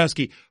 Damian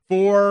Debreski,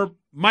 for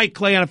Mike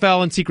Clay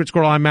NFL and Secret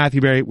Squirrel, I'm Matthew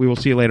Berry. We will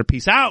see you later.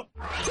 Peace out.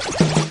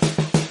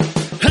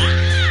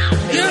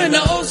 You're in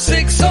the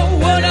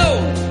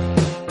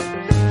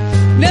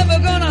 06010. Never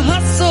gonna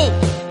hustle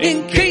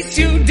in case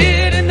you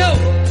didn't know.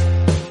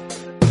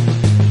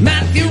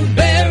 Matthew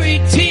Berry,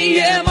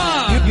 TMR.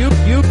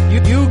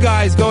 You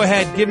guys go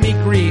ahead, give me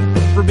grief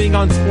for being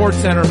on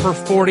SportsCenter for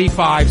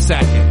 45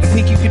 seconds. I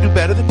think you could do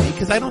better than me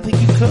because I don't think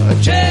you could.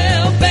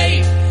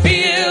 Jailbait,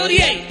 Field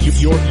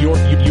Yates.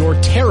 You're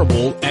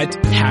terrible at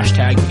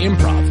hashtag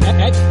improv.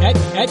 At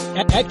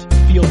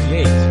Field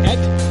Yates.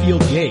 At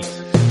Field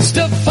Yates.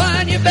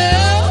 Stefania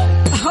Bell.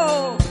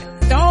 Oh,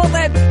 don't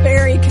let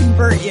Barry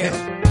convert you.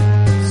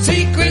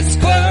 Secret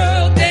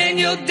Squirrel,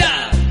 Daniel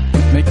Dopp.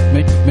 Make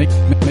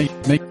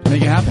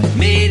it happen.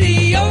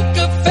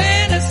 Mediocre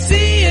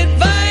fantasy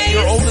advice.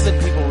 You're older than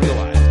people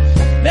realize.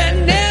 That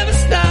never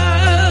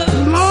stops.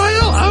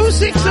 Loyal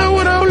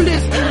 06010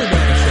 listener.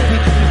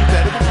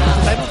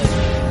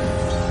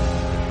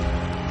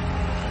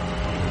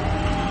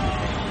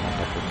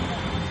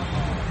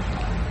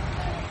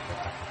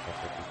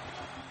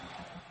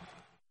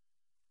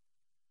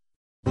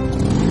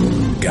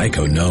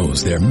 Geico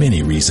knows there are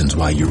many reasons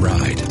why you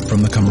ride.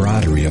 From the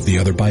camaraderie of the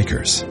other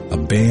bikers, a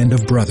band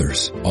of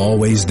brothers,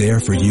 always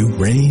there for you,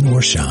 rain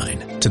or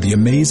shine, to the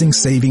amazing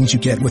savings you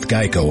get with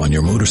Geico on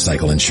your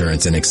motorcycle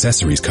insurance and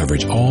accessories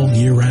coverage all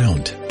year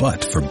round.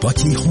 But for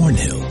Bucky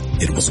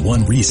Hornhill, it was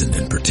one reason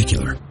in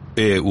particular.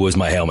 It was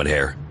my helmet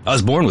hair. I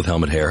was born with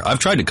helmet hair. I've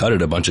tried to cut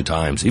it a bunch of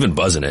times, even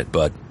buzzing it,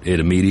 but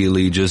it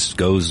immediately just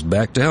goes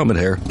back to helmet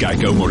hair.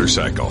 Geico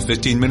Motorcycle.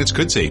 15 minutes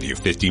could save you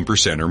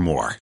 15% or more.